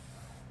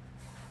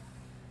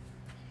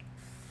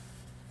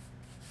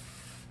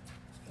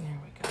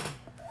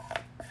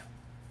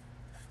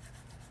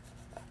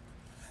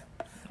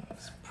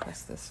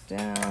 press this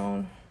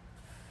down.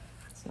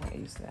 Let's not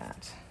use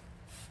that.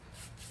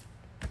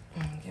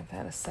 And give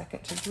that a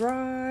second to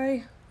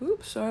dry.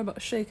 Oops, sorry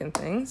about shaking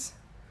things.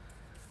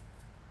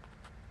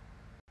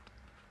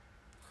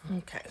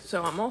 Okay,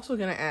 so I'm also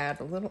going to add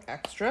a little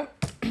extra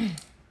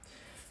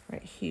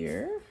right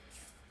here.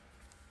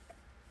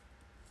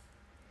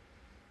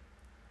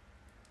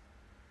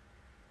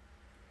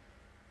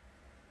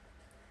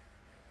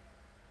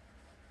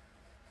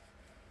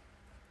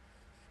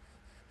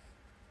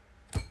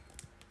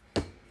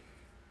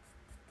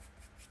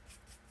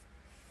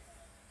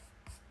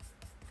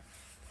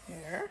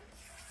 There.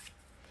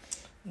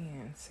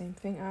 And same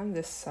thing on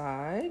this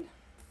side.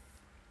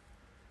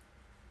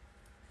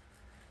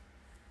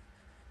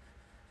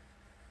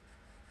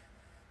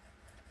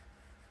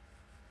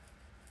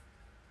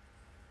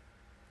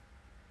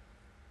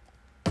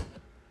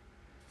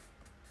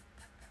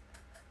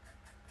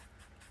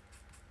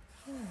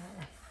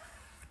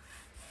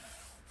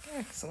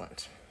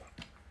 Excellent.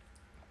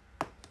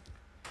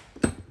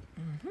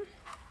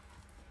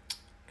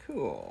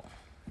 Cool.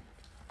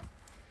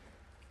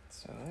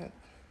 So that,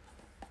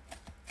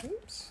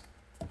 oops,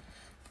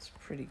 it's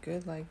pretty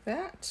good like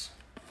that.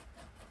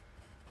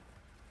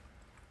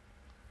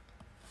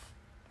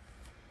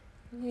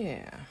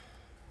 Yeah.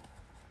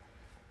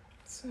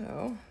 So,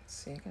 let's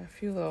see, I got a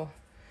few little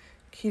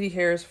kitty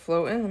hairs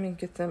floating. Let me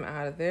get them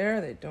out of there.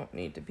 They don't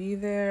need to be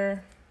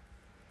there.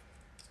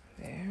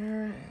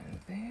 There and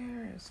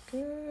there is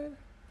good.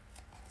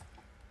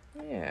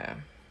 Yeah.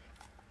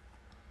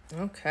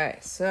 Okay,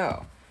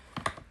 so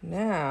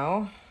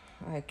now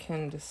I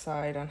can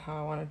decide on how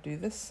I want to do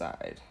this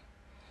side.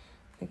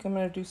 I think I'm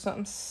going to do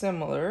something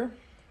similar.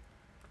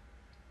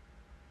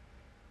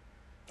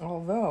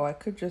 Although I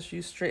could just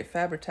use straight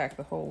Fabri-Tac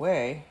the whole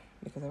way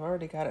because I've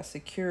already got it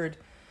secured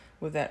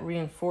with that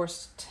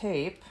reinforced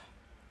tape.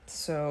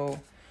 So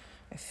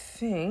I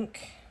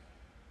think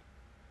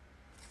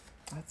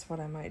that's what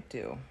I might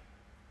do.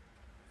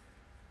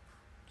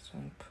 So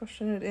I'm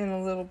pushing it in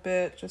a little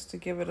bit just to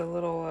give it a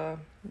little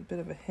bit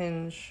of a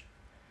hinge.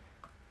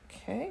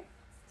 Okay,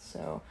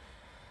 so,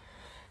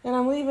 and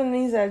I'm leaving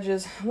these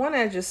edges, one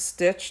edge is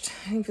stitched.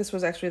 I think this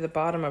was actually the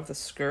bottom of the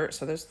skirt,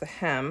 so there's the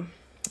hem.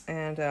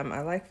 And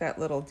I like that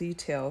little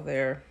detail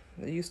there.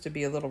 There used to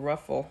be a little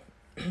ruffle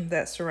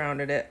that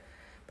surrounded it.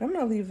 But I'm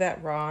going to leave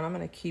that raw, and I'm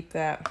going to keep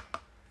that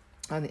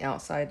on the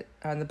outside,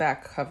 on the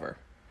back cover.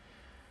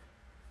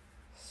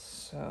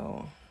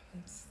 So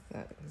that's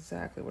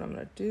exactly what I'm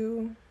going to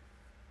do.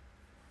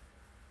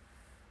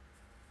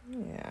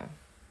 Yeah.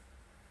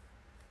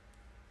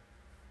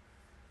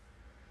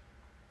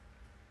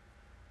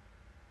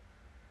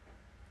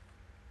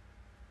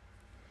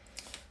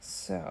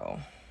 So,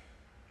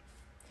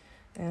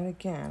 and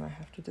again, I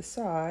have to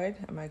decide,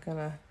 am I going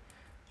to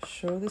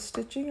show the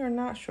stitching or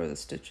not show the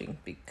stitching?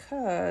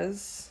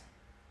 Because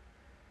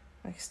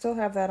I still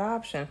have that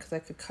option, because I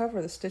could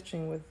cover the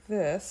stitching with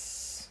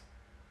this.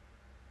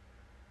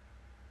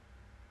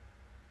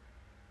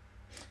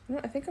 You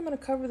know, I think I'm going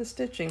to cover the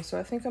stitching, so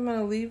I think I'm going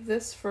to leave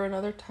this for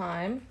another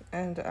time,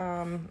 and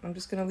I'm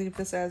just going to leave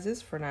this as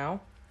is for now.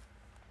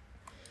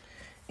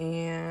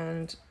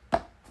 And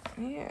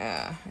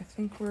yeah, I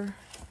think we're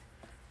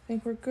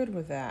good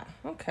with that.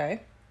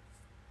 Okay.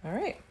 All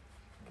right.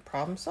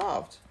 Problem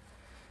solved.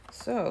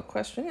 So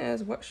question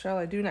is, what shall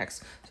I do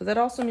next? So that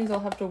also means I'll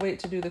have to wait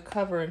to do the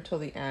cover until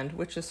the end,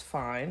 which is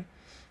fine.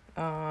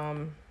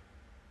 Yeah,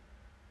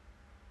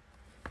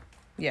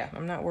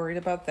 I'm not worried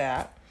about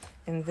that.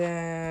 And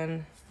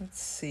then let's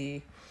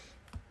see.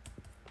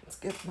 Let's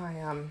get my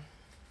so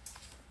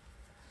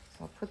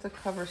I'll put the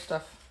cover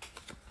stuff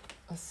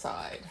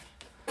aside.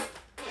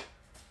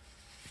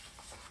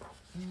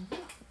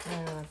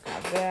 And I've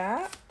got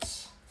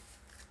that.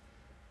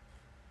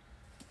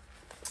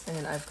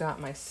 And I've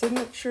got my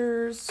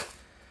signatures.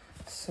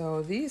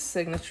 So these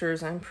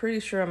signatures, I'm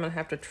pretty sure I'm going to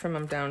have to trim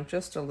them down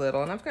just a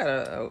little. And I've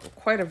got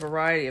quite a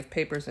variety of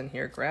papers in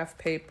here. Graph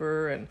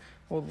paper and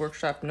old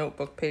workshop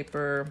notebook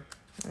paper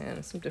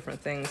and some different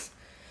things.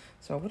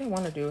 So what I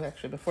want to do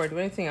actually before I do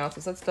anything else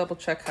is let's double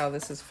check how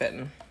this is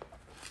fitting.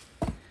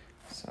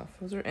 So if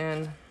those are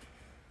in,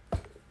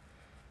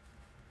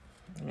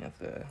 yeah,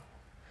 the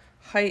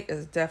height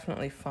is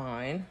definitely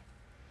fine.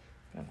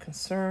 I'm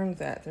concerned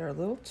that they're a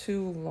little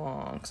too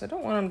long because I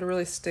don't want them to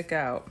really stick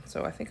out.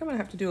 So I think I'm going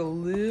to have to do a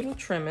little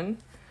trimming.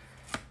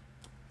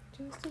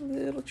 Just a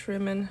little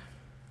trimming.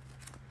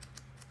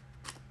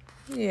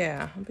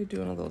 Yeah, I'll be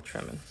doing a little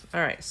trimming.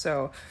 All right,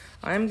 so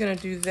I'm going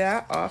to do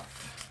that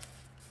off.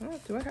 Well,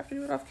 do I have to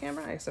do it off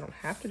camera? I guess I don't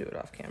have to do it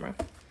off camera.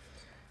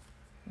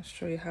 I'll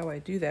show you how I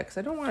do that because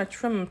I don't want to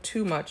trim them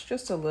too much,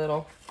 just a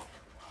little.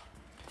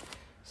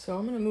 So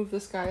I'm going to move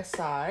this guy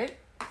aside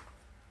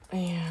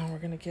and we're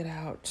going to get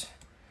out.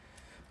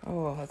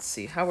 Oh, let's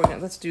see how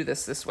let's do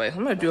this way.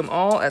 I'm going to do them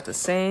all at the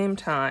same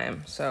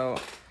time. So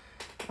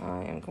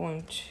I am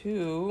going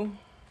to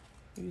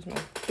use my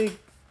big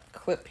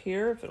clip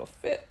here. If it'll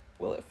fit,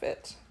 will it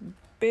fit?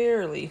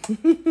 Barely.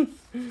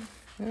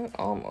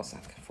 Almost. I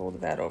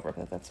folded that over,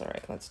 but that's all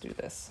right. Let's do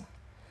this.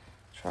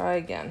 Try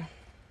again.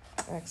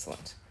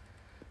 Excellent.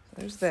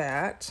 There's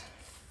that.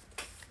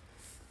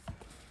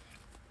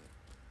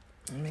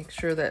 And make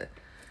sure that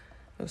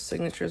those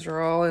signatures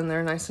are all in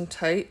there nice and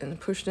tight and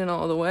pushed in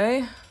all the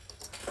way.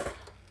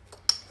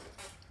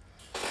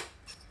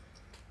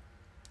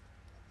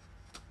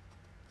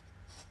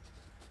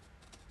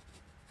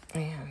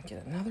 And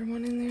get another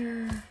one in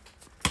there.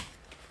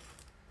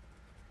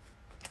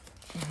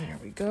 There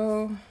we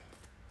go.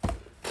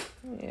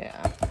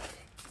 Yeah.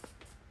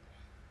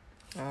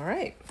 All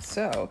right,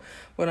 so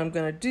what I'm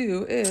gonna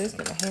do is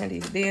get a handy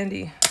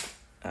dandy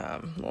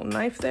little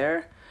knife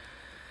there.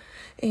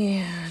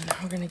 And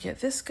we're gonna get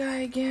this guy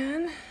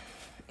again.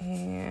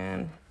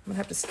 And I'm gonna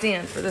have to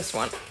stand for this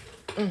one.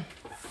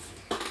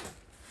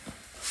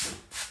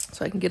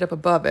 So I can get up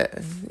above it.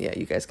 And yeah,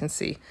 you guys can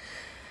see.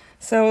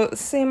 So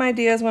same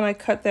idea as when I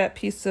cut that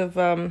piece of,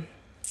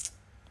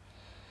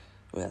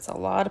 that's a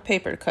lot of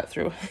paper to cut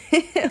through.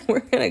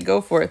 We're gonna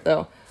go for it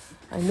though.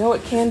 I know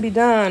it can be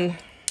done.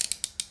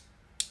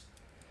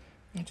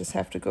 I just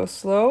have to go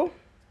slow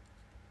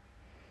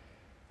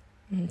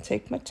and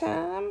take my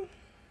time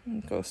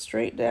and go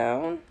straight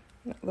down.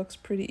 That looks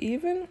pretty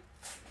even.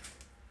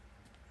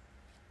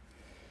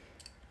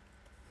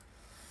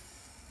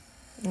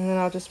 And then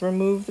I'll just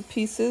remove the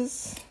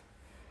pieces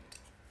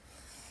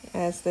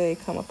as they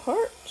come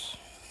apart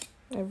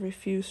every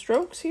few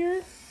strokes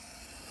here.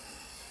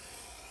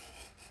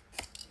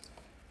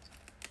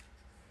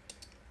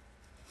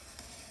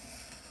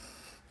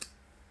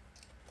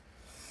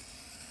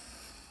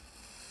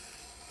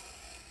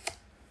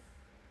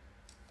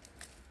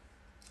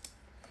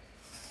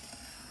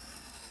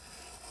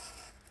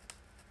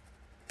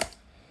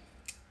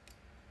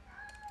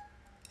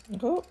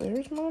 Oh,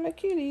 there's one of my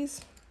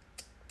kitties.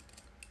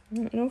 I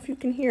don't know if you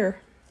can hear.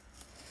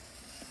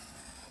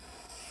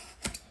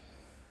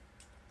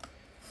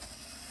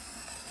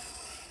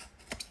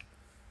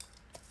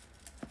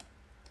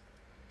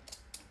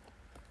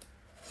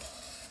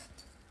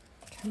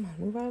 Come on,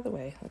 move out of the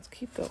way. Let's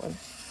keep going.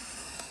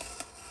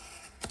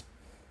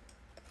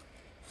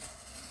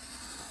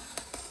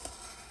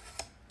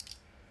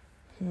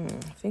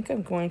 I think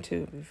I'm going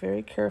to be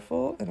very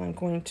careful, and I'm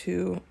going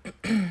to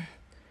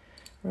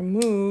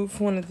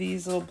remove one of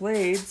these little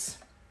blades.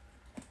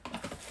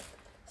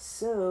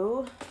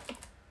 So,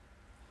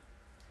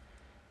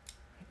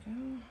 there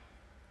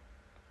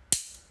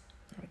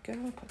we go.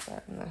 I'll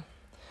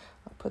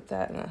put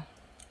that in a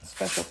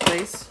special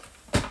place.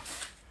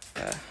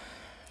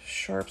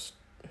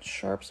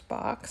 Sharps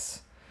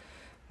box.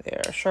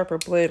 There, a sharper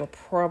blade will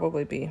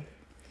probably be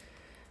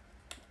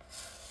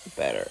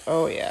better.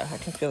 Oh yeah, I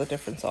can feel the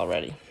difference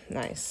already.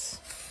 Nice.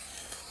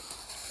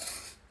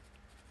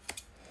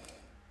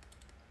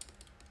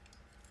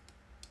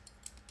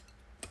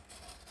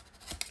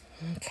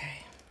 Okay.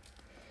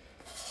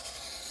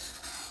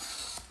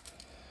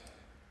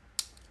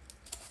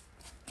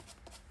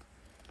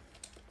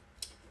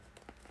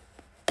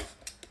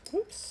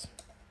 Oops.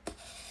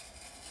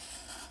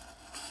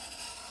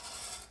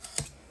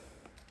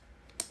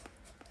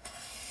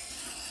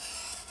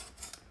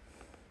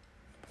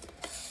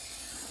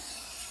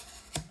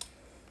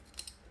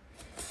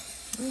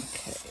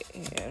 Okay,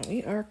 and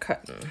we are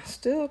cutting.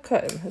 Still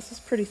cutting. This is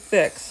pretty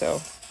thick,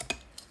 so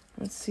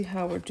let's see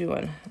how we're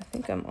doing. I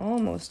think I'm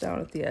almost down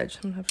at the edge.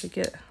 I'm gonna have to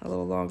get a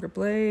little longer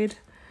blade.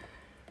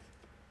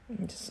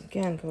 And just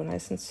again, go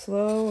nice and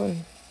slow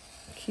and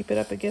keep it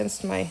up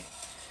against my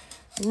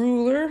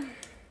ruler.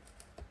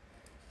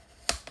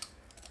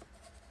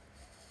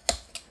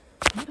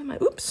 What am I?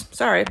 Oops,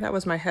 sorry, that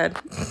was my head.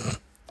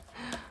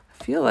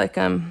 I feel like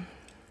I'm,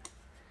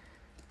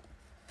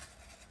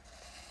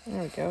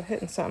 there we go,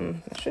 hitting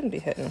something I shouldn't be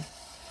hitting.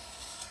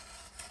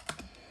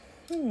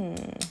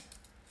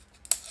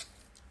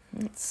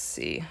 Let's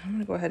see, I'm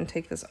gonna go ahead and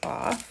take this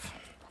off.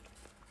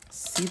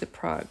 See the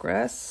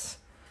progress.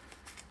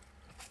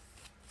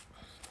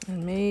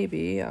 And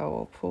maybe I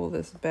will pull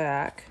this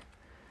back.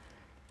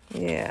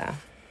 Yeah.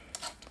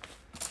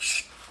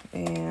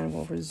 And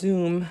we'll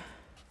resume.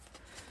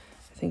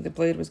 I think the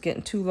blade was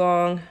getting too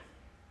long.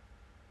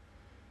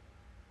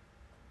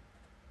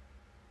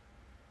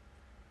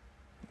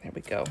 There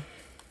we go.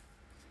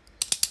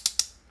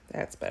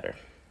 That's better.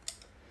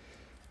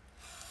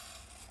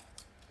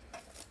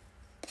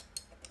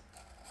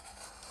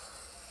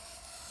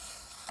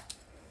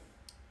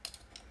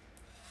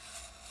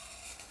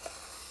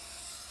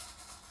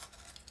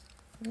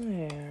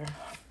 There.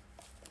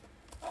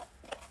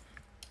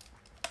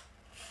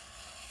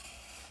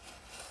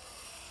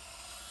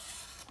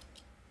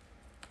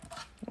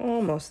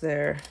 Almost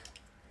there.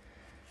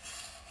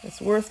 It's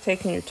worth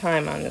taking your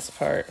time on this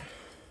part.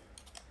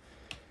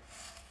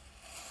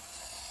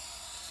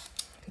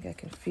 I think I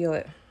can feel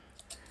it.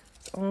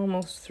 It's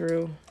almost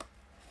through.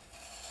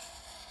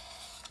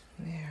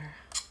 There.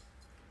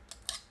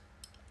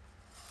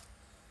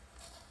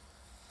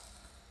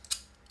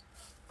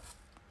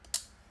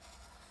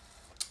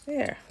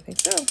 There, I think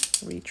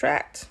so.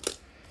 Retract.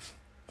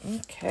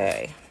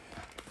 Okay.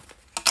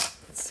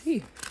 Let's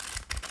see.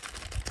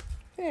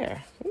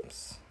 There.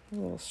 Oops. A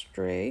little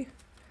stray.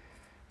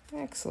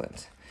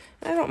 Excellent.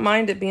 I don't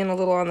mind it being a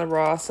little on the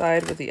raw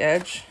side with the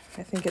edge.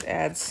 I think it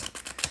adds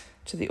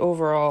to the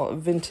overall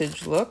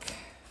vintage look.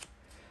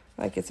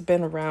 Like it's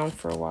been around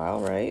for a while,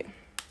 right?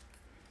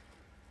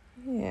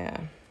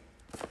 Yeah.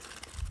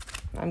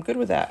 I'm good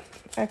with that.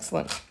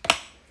 Excellent.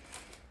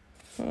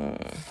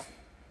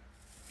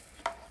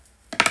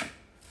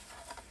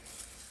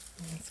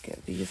 Let's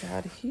get these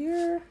out of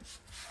here.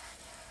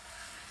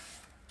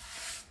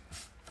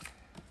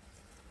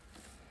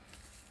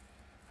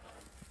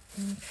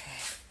 Okay.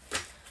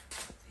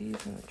 Put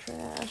these in the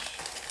trash.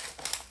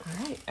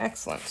 All right,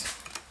 excellent.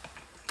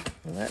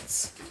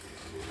 Let's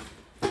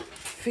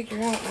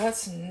figure out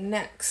what's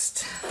next.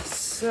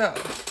 So,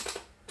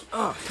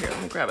 oh, here,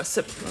 let me grab a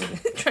sip. I'm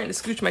trying to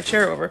scooch my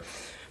chair over.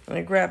 I'm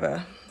gonna grab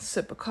a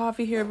sip of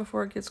coffee here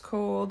before it gets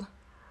cold.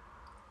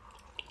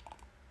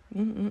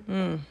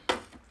 All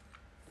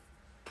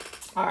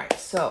right,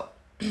 so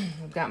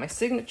I've got my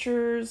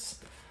signatures.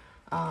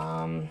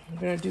 I'm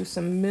gonna do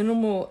some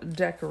minimal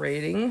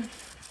decorating.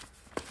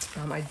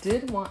 I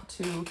did want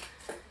to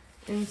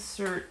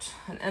insert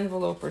an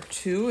envelope or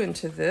two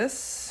into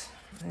this,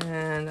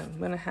 and I'm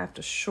gonna have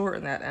to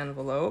shorten that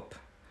envelope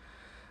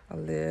a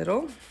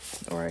little,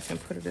 or I can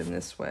put it in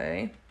this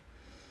way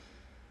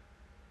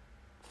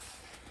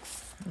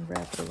and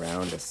wrap it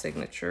around a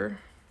signature.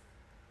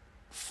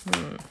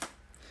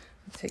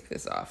 Take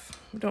this off.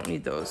 We don't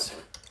need those.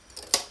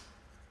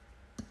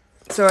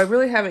 So I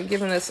really haven't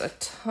given this a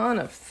ton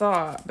of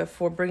thought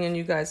before bringing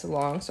you guys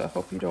along, so I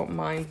hope you don't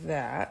mind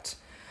that.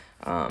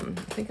 I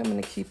think I'm going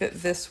to keep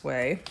it this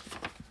way.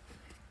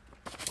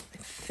 I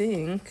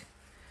think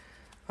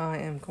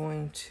I'm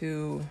going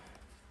to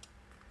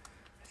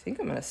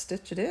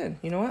stitch it in.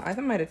 You know what? I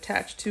might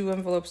attach two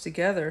envelopes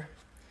together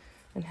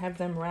and have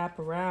them wrap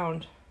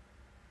around.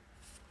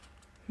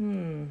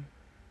 I'll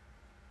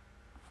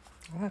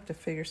have to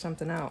figure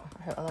something out.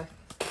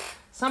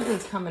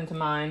 Something's coming to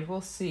mind. We'll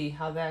see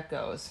how that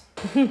goes.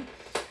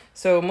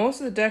 So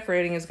most of the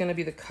decorating is going to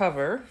be the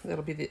cover.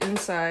 That'll be the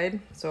inside.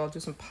 So I'll do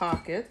some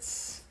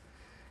pockets.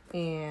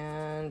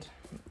 And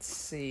let's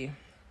see.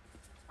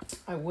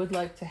 I would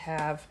like to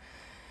have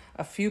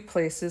a few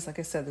places. Like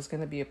I said, there's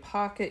going to be a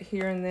pocket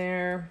here and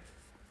there.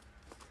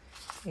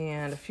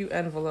 And a few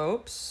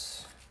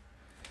envelopes.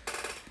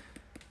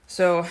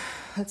 So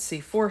let's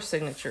see, 4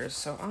 signatures.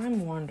 So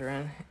I'm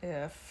wondering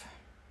if...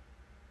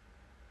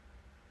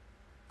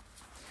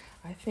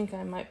 I think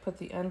I might put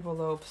the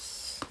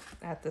envelopes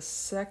at the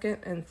second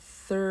and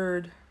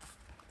third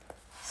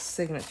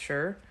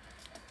signature.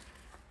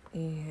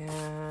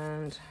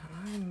 And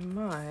I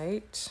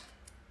might,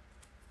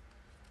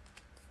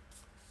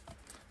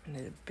 and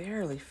it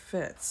barely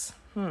fits.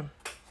 I'm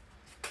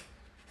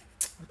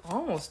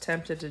almost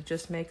tempted to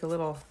just make a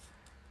little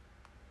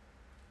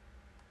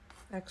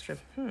extra,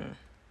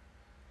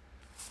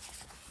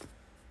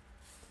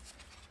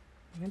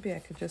 Maybe I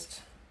could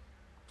just,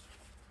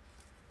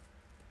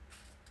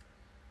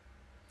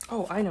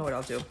 oh, I know what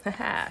I'll do.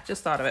 Haha,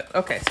 just thought of it.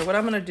 Okay, so what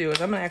I'm gonna do is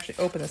I'm gonna actually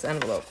open this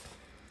envelope.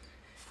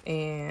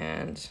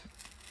 And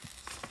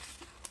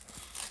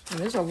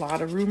there's a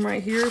lot of room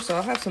right here, so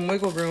I'll have some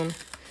wiggle room.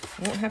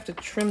 I won't have to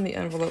trim the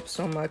envelope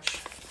so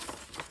much.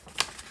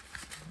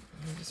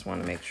 I just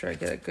want to make sure I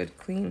get a good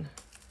clean.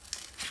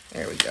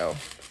 There we go.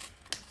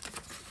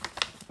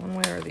 One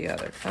way or the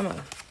other. Come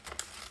on.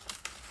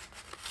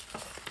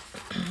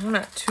 I'm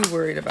not too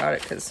worried about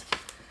it because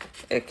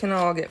it can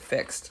all get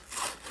fixed.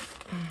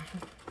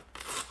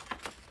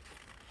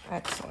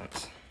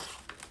 Excellent.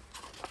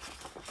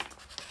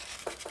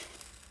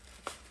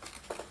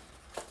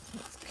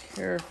 Let's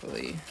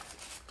carefully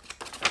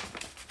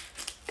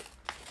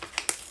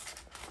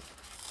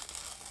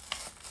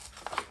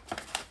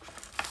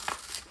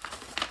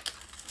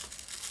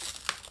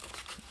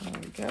there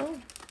we go.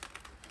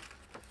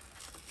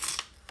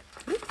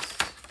 Oops.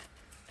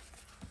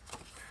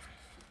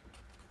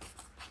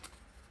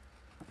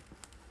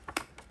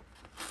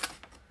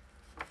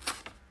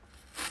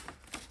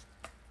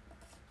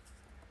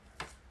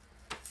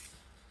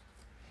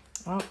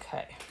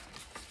 Okay.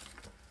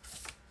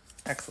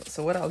 Excellent.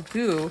 So what I'll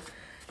do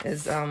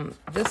is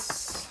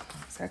this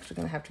is actually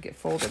going to have to get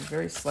folded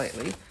very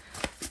slightly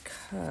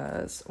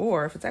because,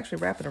 or if it's actually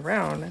wrapping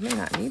around, I may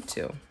not need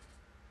to.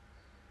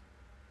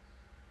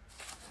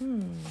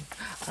 I'm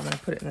going to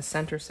put it in the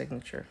center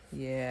signature.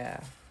 Yeah.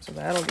 So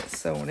that'll get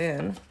sewn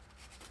in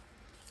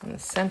the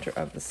center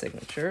of the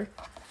signature.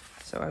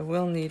 So I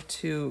will need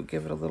to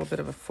give it a little bit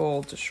of a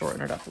fold to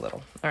shorten it up a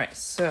little. All right.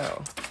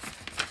 So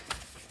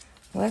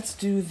let's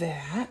do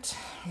that.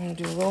 I'm going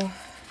to do a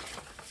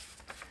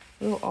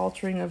little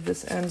altering of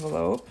this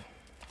envelope.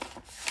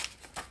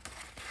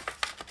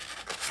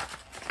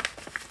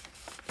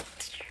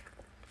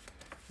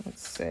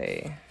 Let's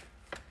say,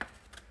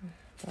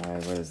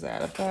 what is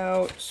that,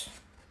 about,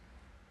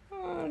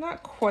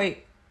 not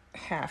quite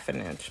 ½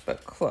 an inch,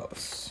 but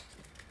close.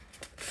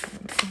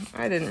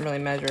 I didn't really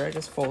measure, I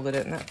just folded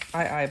it and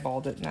I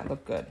eyeballed it and that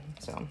looked good.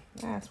 So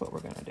that's what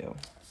we're gonna do.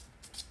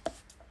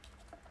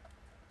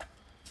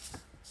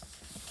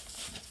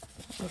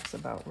 Looks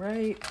about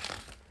right.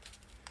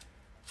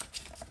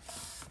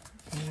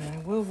 And I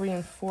will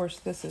reinforce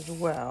this as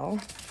well.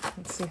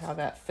 Let's see how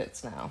that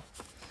fits now.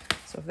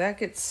 So if that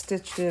gets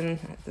stitched in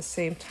at the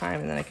same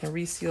time, and then I can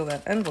reseal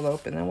that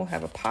envelope, and then we'll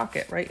have a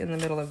pocket right in the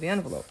middle of the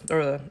envelope, or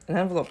an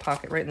envelope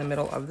pocket right in the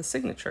middle of the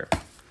signature.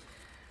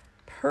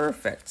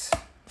 Perfect.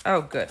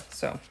 Oh, good.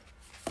 So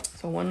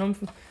one of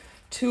them,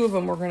 two of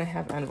them, we're gonna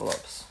have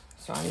envelopes.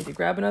 So I need to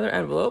grab another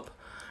envelope,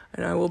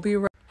 and I will be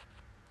right.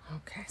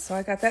 Okay, so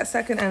I got that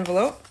second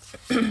envelope,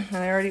 and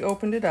I already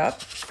opened it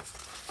up.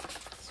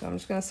 So I'm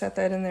just gonna set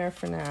that in there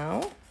for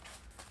now.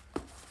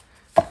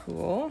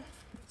 Cool.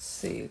 Let's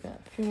see, got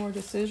a few more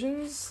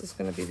decisions. This is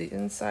going to be the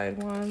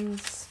inside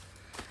ones,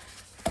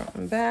 front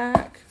and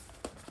back.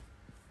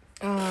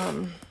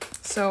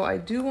 So I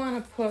do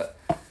want to put,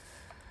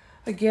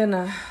 again,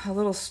 a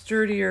little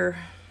sturdier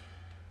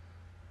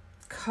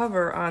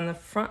cover on the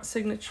front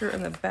signature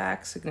and the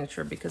back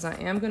signature, because I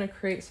am going to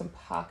create some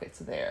pockets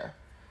there.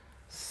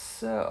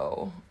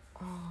 So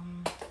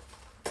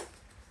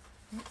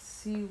let's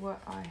see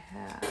what I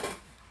have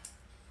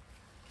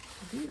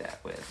to do that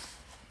with.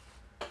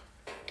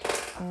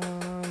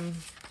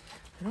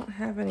 I don't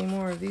have any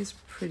more of these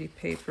pretty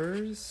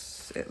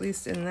papers, at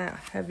least in that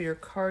heavier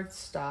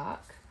cardstock.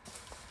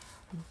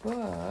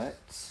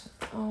 But,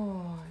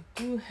 oh, I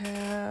do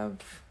have,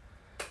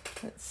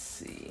 let's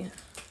see.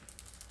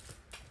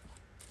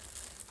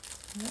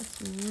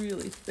 That's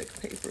really thick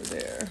paper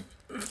there.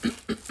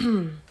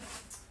 You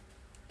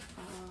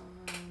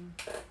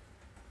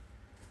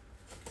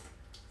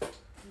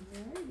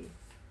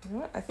know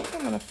what? I think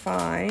I'm going to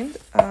find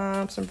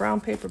some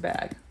brown paper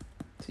bag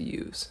to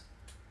use.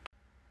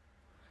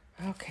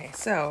 Okay,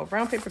 so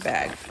brown paper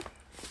bag.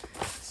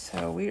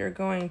 So we are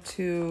going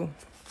to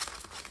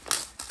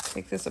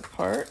take this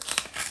apart.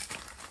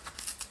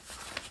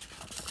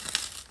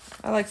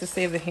 I like to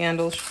save the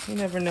handles. You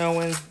never know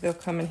when they'll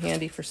come in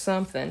handy for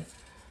something.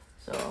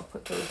 So I'll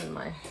put those in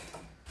my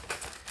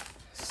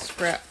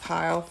scrap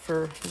pile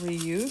for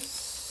reuse.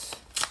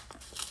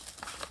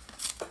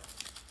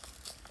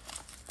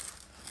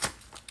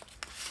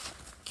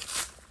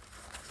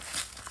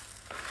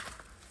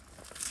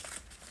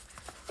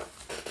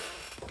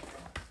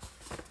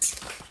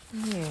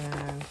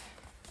 And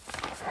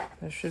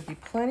there should be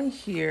plenty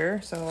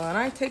here. So when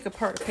I take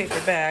apart a paper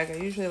bag, I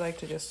usually like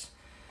to just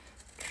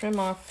trim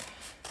off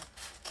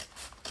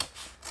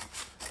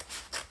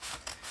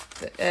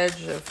the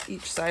edge of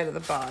each side of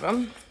the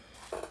bottom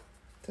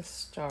to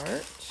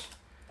start.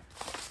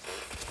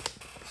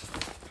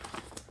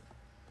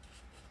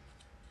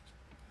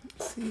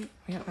 Let's see,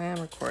 yeah, I am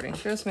recording,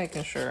 just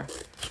making sure.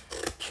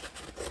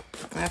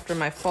 After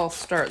my false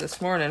start this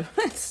morning,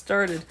 I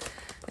started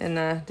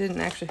and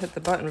didn't actually hit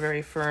the button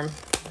very firm.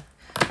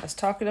 I was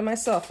talking to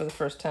myself for the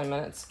first 10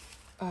 minutes.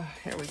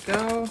 Here we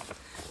go.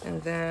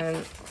 And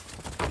then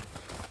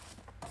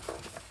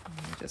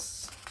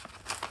just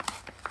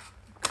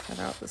cut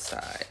out the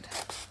side.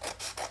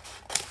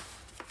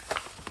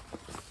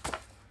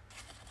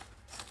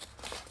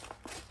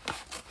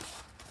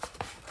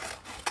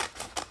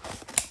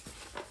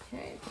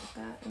 Okay, put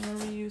that in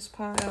the reuse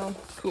pile.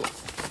 Cool.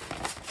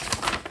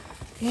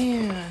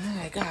 And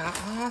I got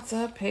lots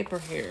of paper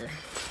here.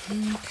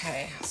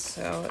 Okay,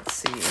 so let's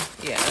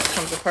see. Yeah, it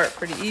comes apart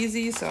pretty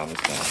easy, so I'm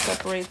just going to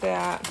separate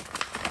that.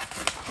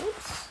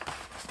 Oops.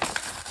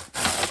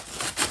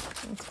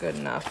 That's good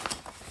enough.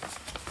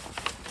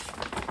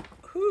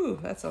 Whew,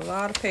 that's a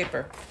lot of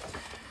paper.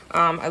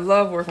 I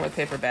love working with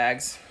paper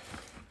bags.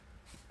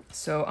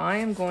 So I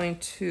am going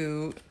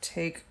to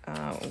take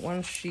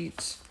one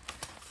sheet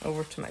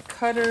over to my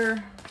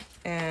cutter,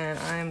 and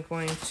I'm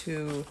going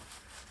to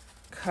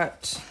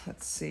cut,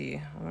 let's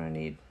see,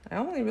 I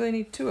only really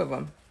need 2 of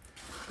them.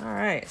 All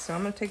right, so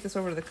I'm gonna take this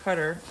over to the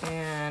cutter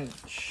and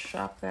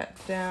chop that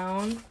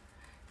down,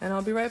 and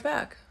I'll be right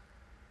back.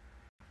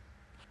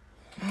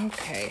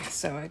 Okay,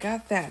 so I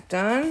got that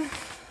done.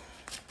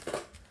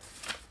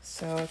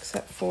 So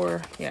except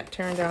for, yeah,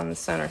 tearing down the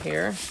center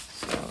here.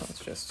 So let's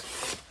just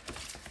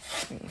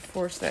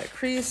force that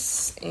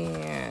crease,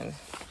 and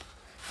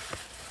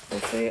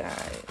hopefully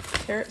I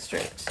tear it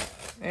straight.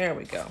 There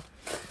we go.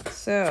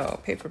 So,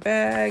 paper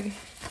bag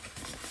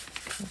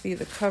will be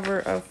the cover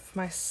of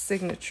my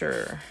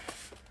signature.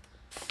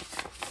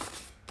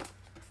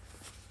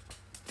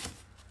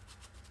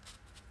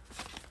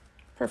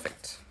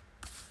 Perfect.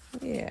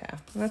 Yeah,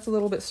 and that's a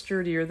little bit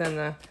sturdier than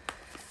the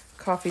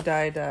coffee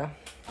dyed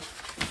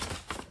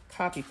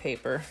copy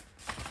paper.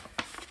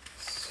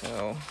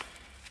 So,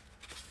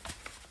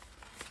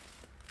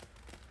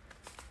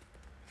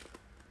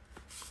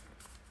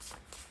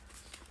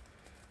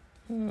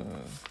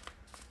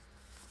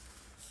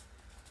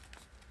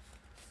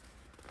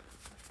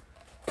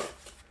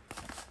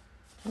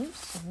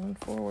 oops, one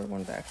forward,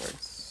 one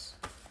backwards.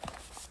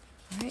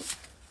 Right.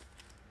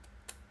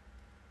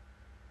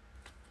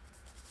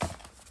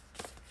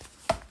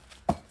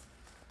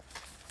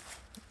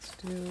 Let's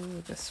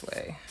do this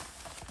way.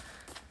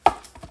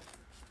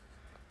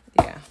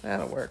 Yeah,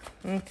 that'll work.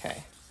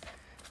 Okay.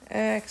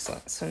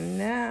 Excellent. So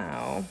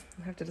now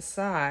I have to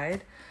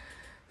decide,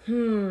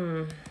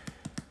 kind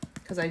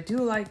because I do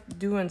like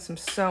doing some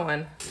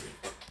sewing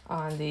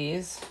on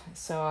these.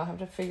 So I'll have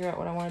to figure out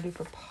what I want to do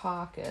for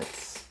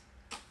pockets.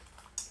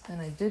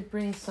 And I did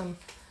bring some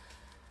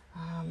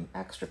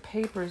extra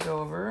papers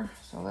over.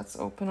 So let's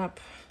open up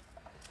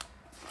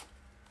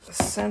the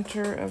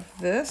center of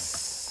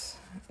this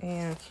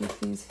and keep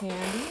these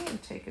handy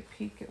and take a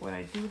peek at what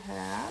I do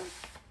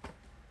have.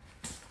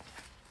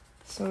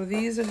 So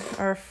these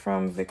are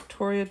from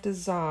Victoria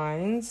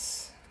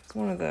Designs. It's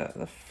one of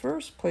the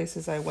first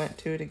places I went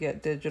to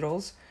get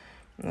digitals.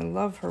 And I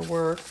love her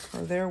work,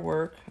 or their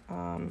work.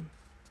 There's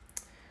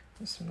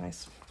some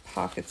nice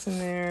pockets in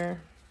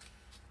there.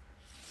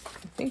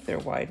 I think they're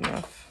wide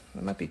enough.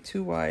 They might be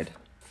too wide.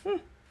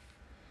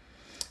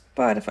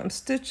 But if I'm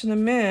stitching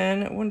them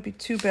in, it wouldn't be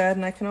too bad,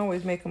 and I can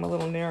always make them a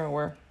little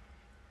narrower.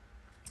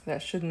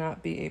 That should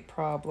not be a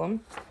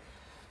problem.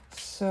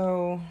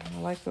 So I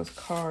like those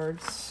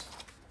cards.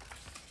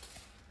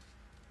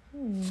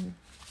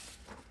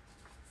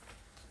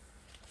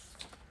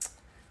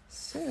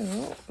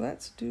 So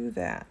let's do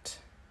that.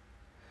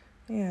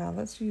 Yeah,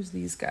 let's use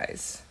these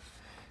guys.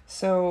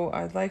 So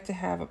I'd like to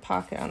have a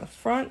pocket on the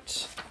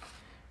front.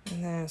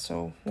 And then,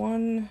 so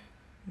one,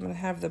 I'm gonna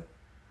have the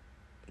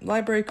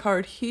library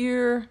card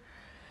here.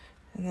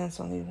 And then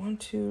so I'll need 1,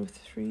 2,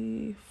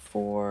 3,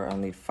 4, I'll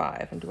need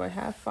 5. And do I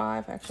have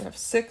 5? I actually have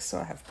 6, so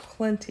I have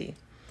plenty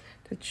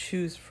to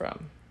choose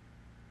from.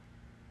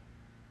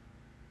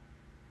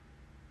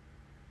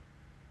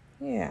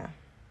 Yeah.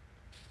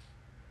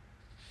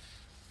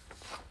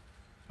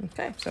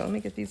 Okay, so let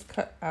me get these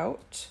cut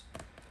out.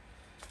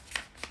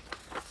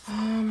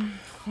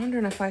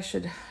 Wondering if I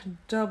should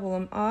double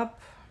them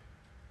up.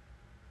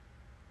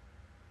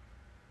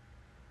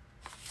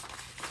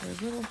 They're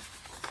little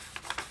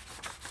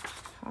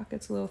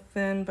pockets, a little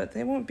thin, but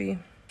they won't be.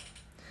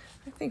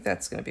 I think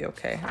that's going to be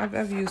okay.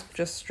 I've used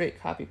just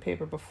straight copy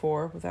paper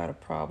before without a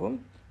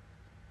problem.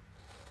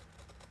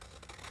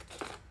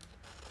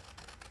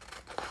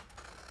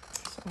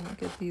 So I'm going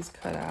to get these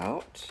cut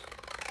out.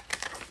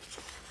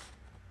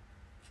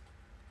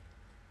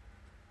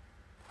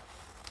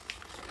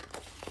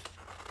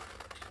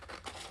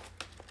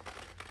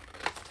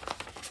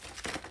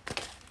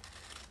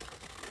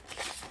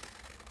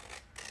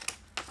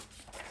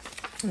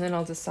 And then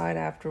I'll decide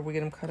after we get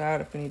them cut out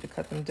if we need to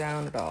cut them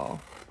down at all.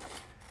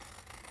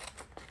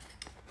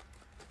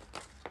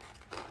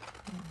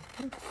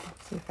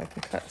 Let's see if I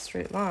can cut a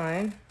straight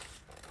line.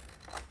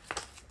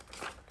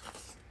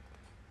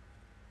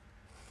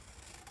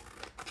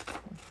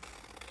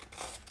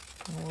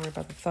 I'll worry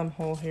about the thumb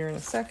hole here in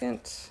a second.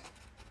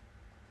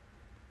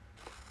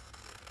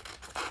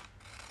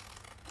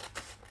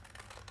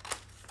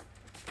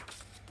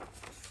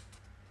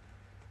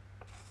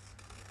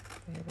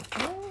 There we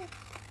go.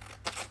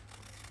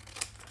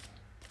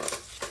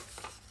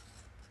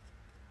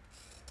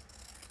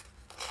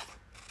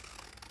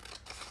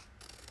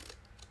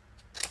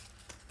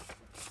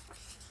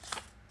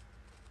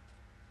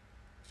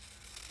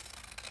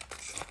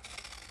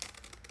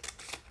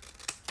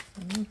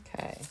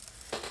 Okay,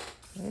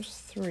 there's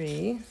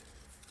 3.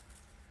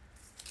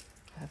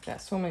 I've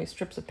got so many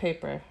strips of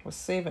paper. I was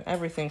saving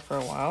everything for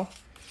a while.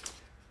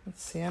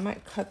 Let's see, I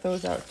might cut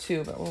those out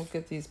too, but we'll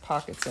get these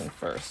pockets in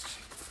first.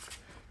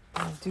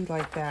 I do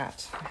like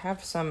that. I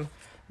have some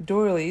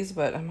doilies,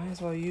 but I might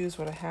as well use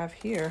what I have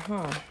here,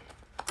 huh?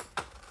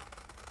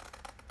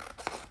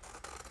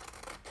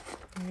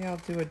 Maybe I'll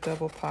do a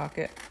double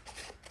pocket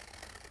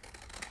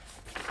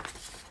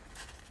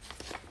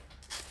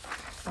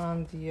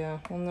on the,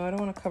 well, no, I don't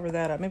want to cover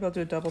that up. Maybe I'll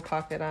do a double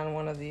pocket on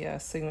one of the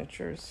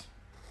signatures.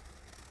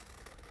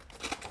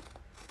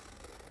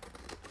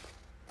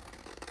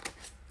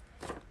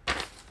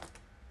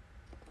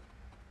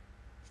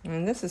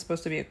 And this is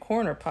supposed to be a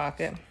corner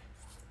pocket.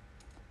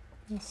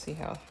 Let's see.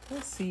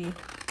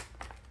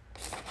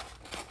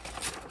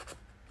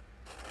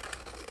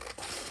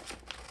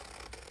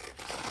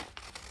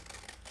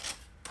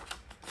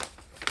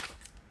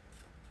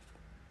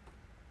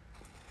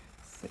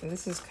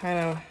 This is kind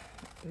of,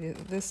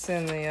 this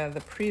in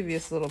the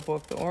previous little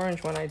book, the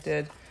orange one I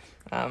did.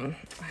 I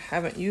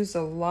haven't used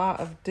a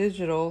lot of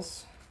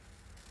digitals.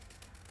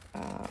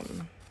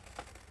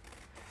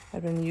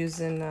 I've been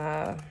using,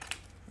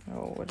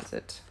 what is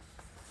it?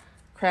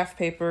 Craft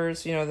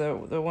papers, you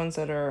know, the ones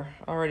that are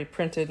already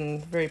printed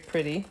and very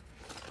pretty.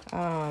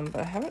 But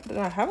I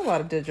have a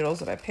lot of digitals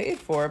that I paid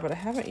for, but I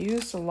haven't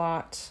used a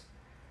lot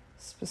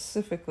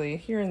specifically,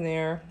 here and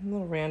there, a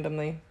little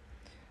randomly.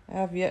 I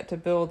have yet to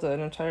build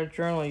an entire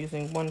journal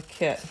using one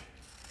kit.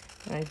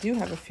 And I do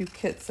have a few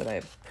kits that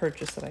I've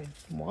purchased that I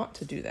want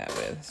to do that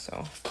with.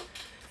 So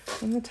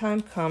when the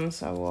time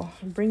comes, I will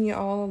bring you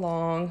all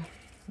along.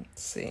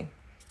 Let's see.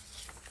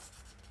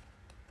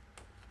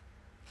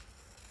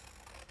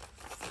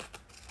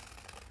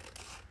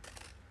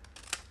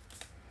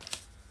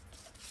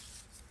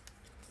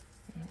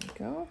 There we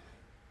go.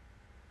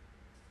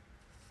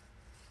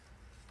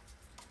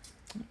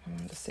 I'm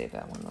going to save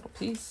that one little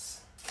piece.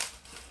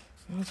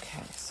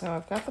 Okay, so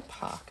I've got the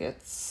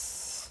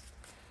pockets.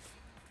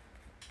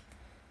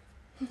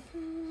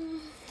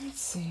 Let's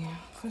see.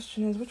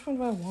 Question is, which one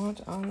do I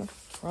want on the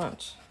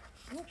front?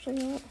 Actually,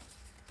 you know what?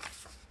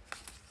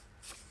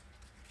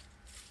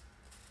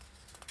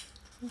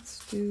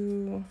 Let's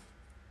do.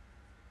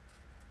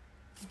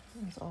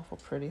 That's awful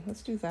pretty.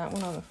 Let's do that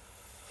one on the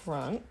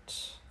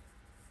front.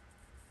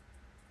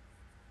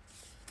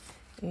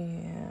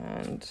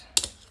 And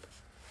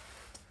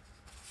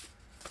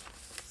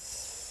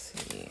let's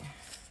see.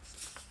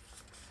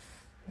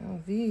 Now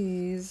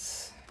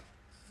these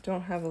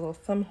don't have a little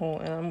thumb hole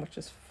in them, which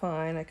is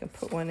fine. I can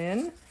put one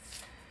in.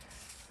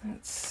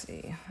 Let's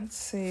see. Let's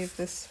save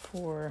this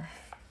for,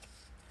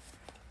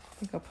 I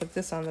think I'll put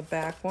this on the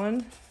back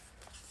one.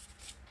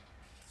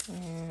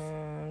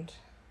 And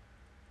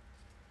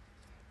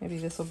maybe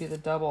this will be the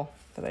double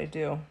that I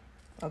do.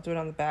 I'll do it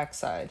on the back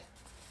side.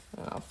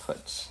 And I'll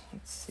put,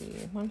 let's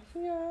see, one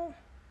here.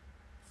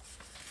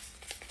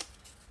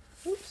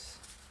 Oops.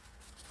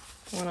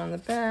 One on the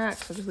back,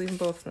 so just leave them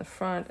both in the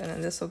front, and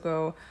then this will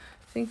go,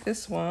 I think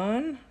this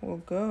one will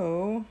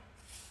go,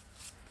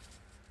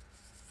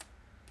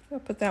 I'll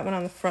put that one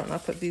on the front and I'll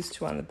put these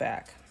two on the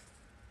back.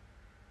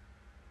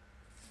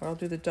 Or I'll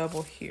do the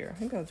double here.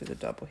 Maybe I'll do the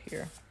double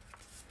here.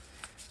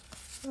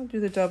 I'll do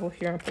the double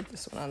here and put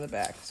this one on the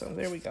back. So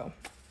there we go.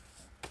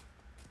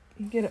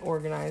 Get it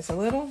organized a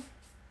little.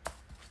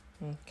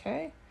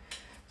 Okay.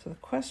 So the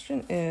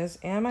question is,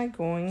 am I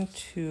going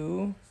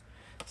to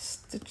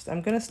stitch?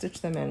 I'm going to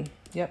stitch them in.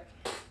 Yep.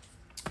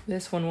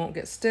 This one won't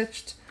get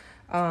stitched.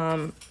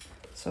 So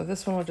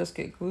this one will just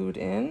get glued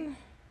in.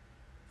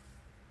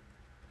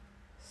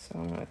 So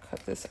I'm going to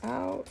cut this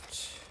out.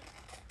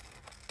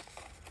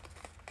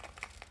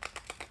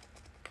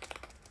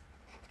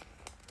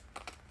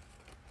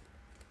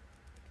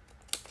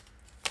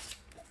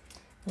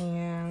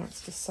 And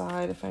let's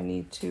decide if I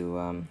need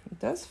to, it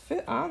does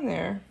fit on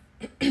there.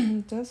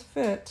 It does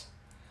fit.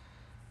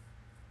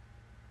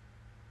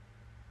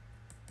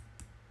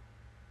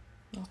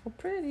 Awful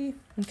pretty.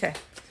 Okay,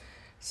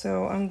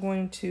 so I'm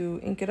going to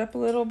ink it up a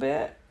little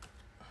bit.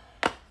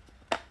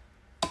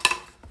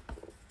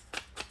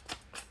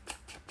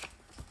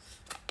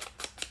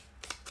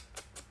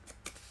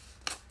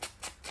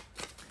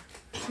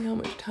 See how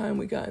much time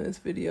we got in this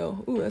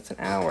video. Ooh, that's an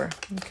hour.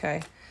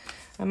 Okay.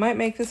 I might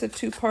make this a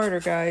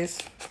two-parter, guys.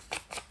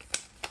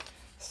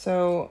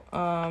 So,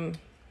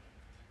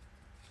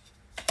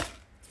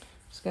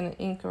 just gonna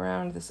ink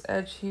around this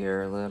edge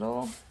here a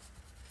little.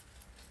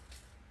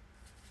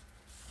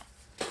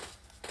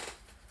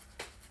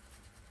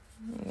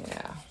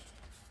 Yeah.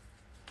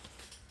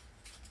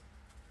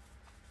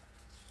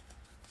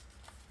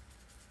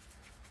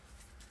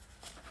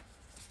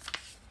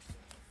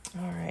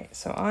 All right,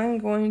 so I'm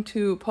going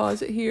to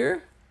pause it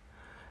here.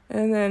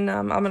 And then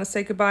I'm going to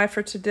say goodbye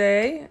for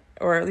today,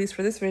 or at least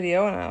for this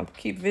video, and I'll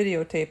keep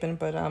videotaping,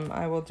 but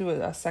I will do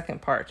a second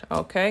part,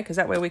 okay? Because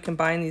that way we can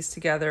bind these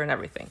together and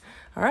everything.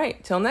 All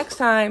right, till next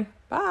time.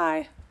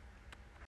 Bye.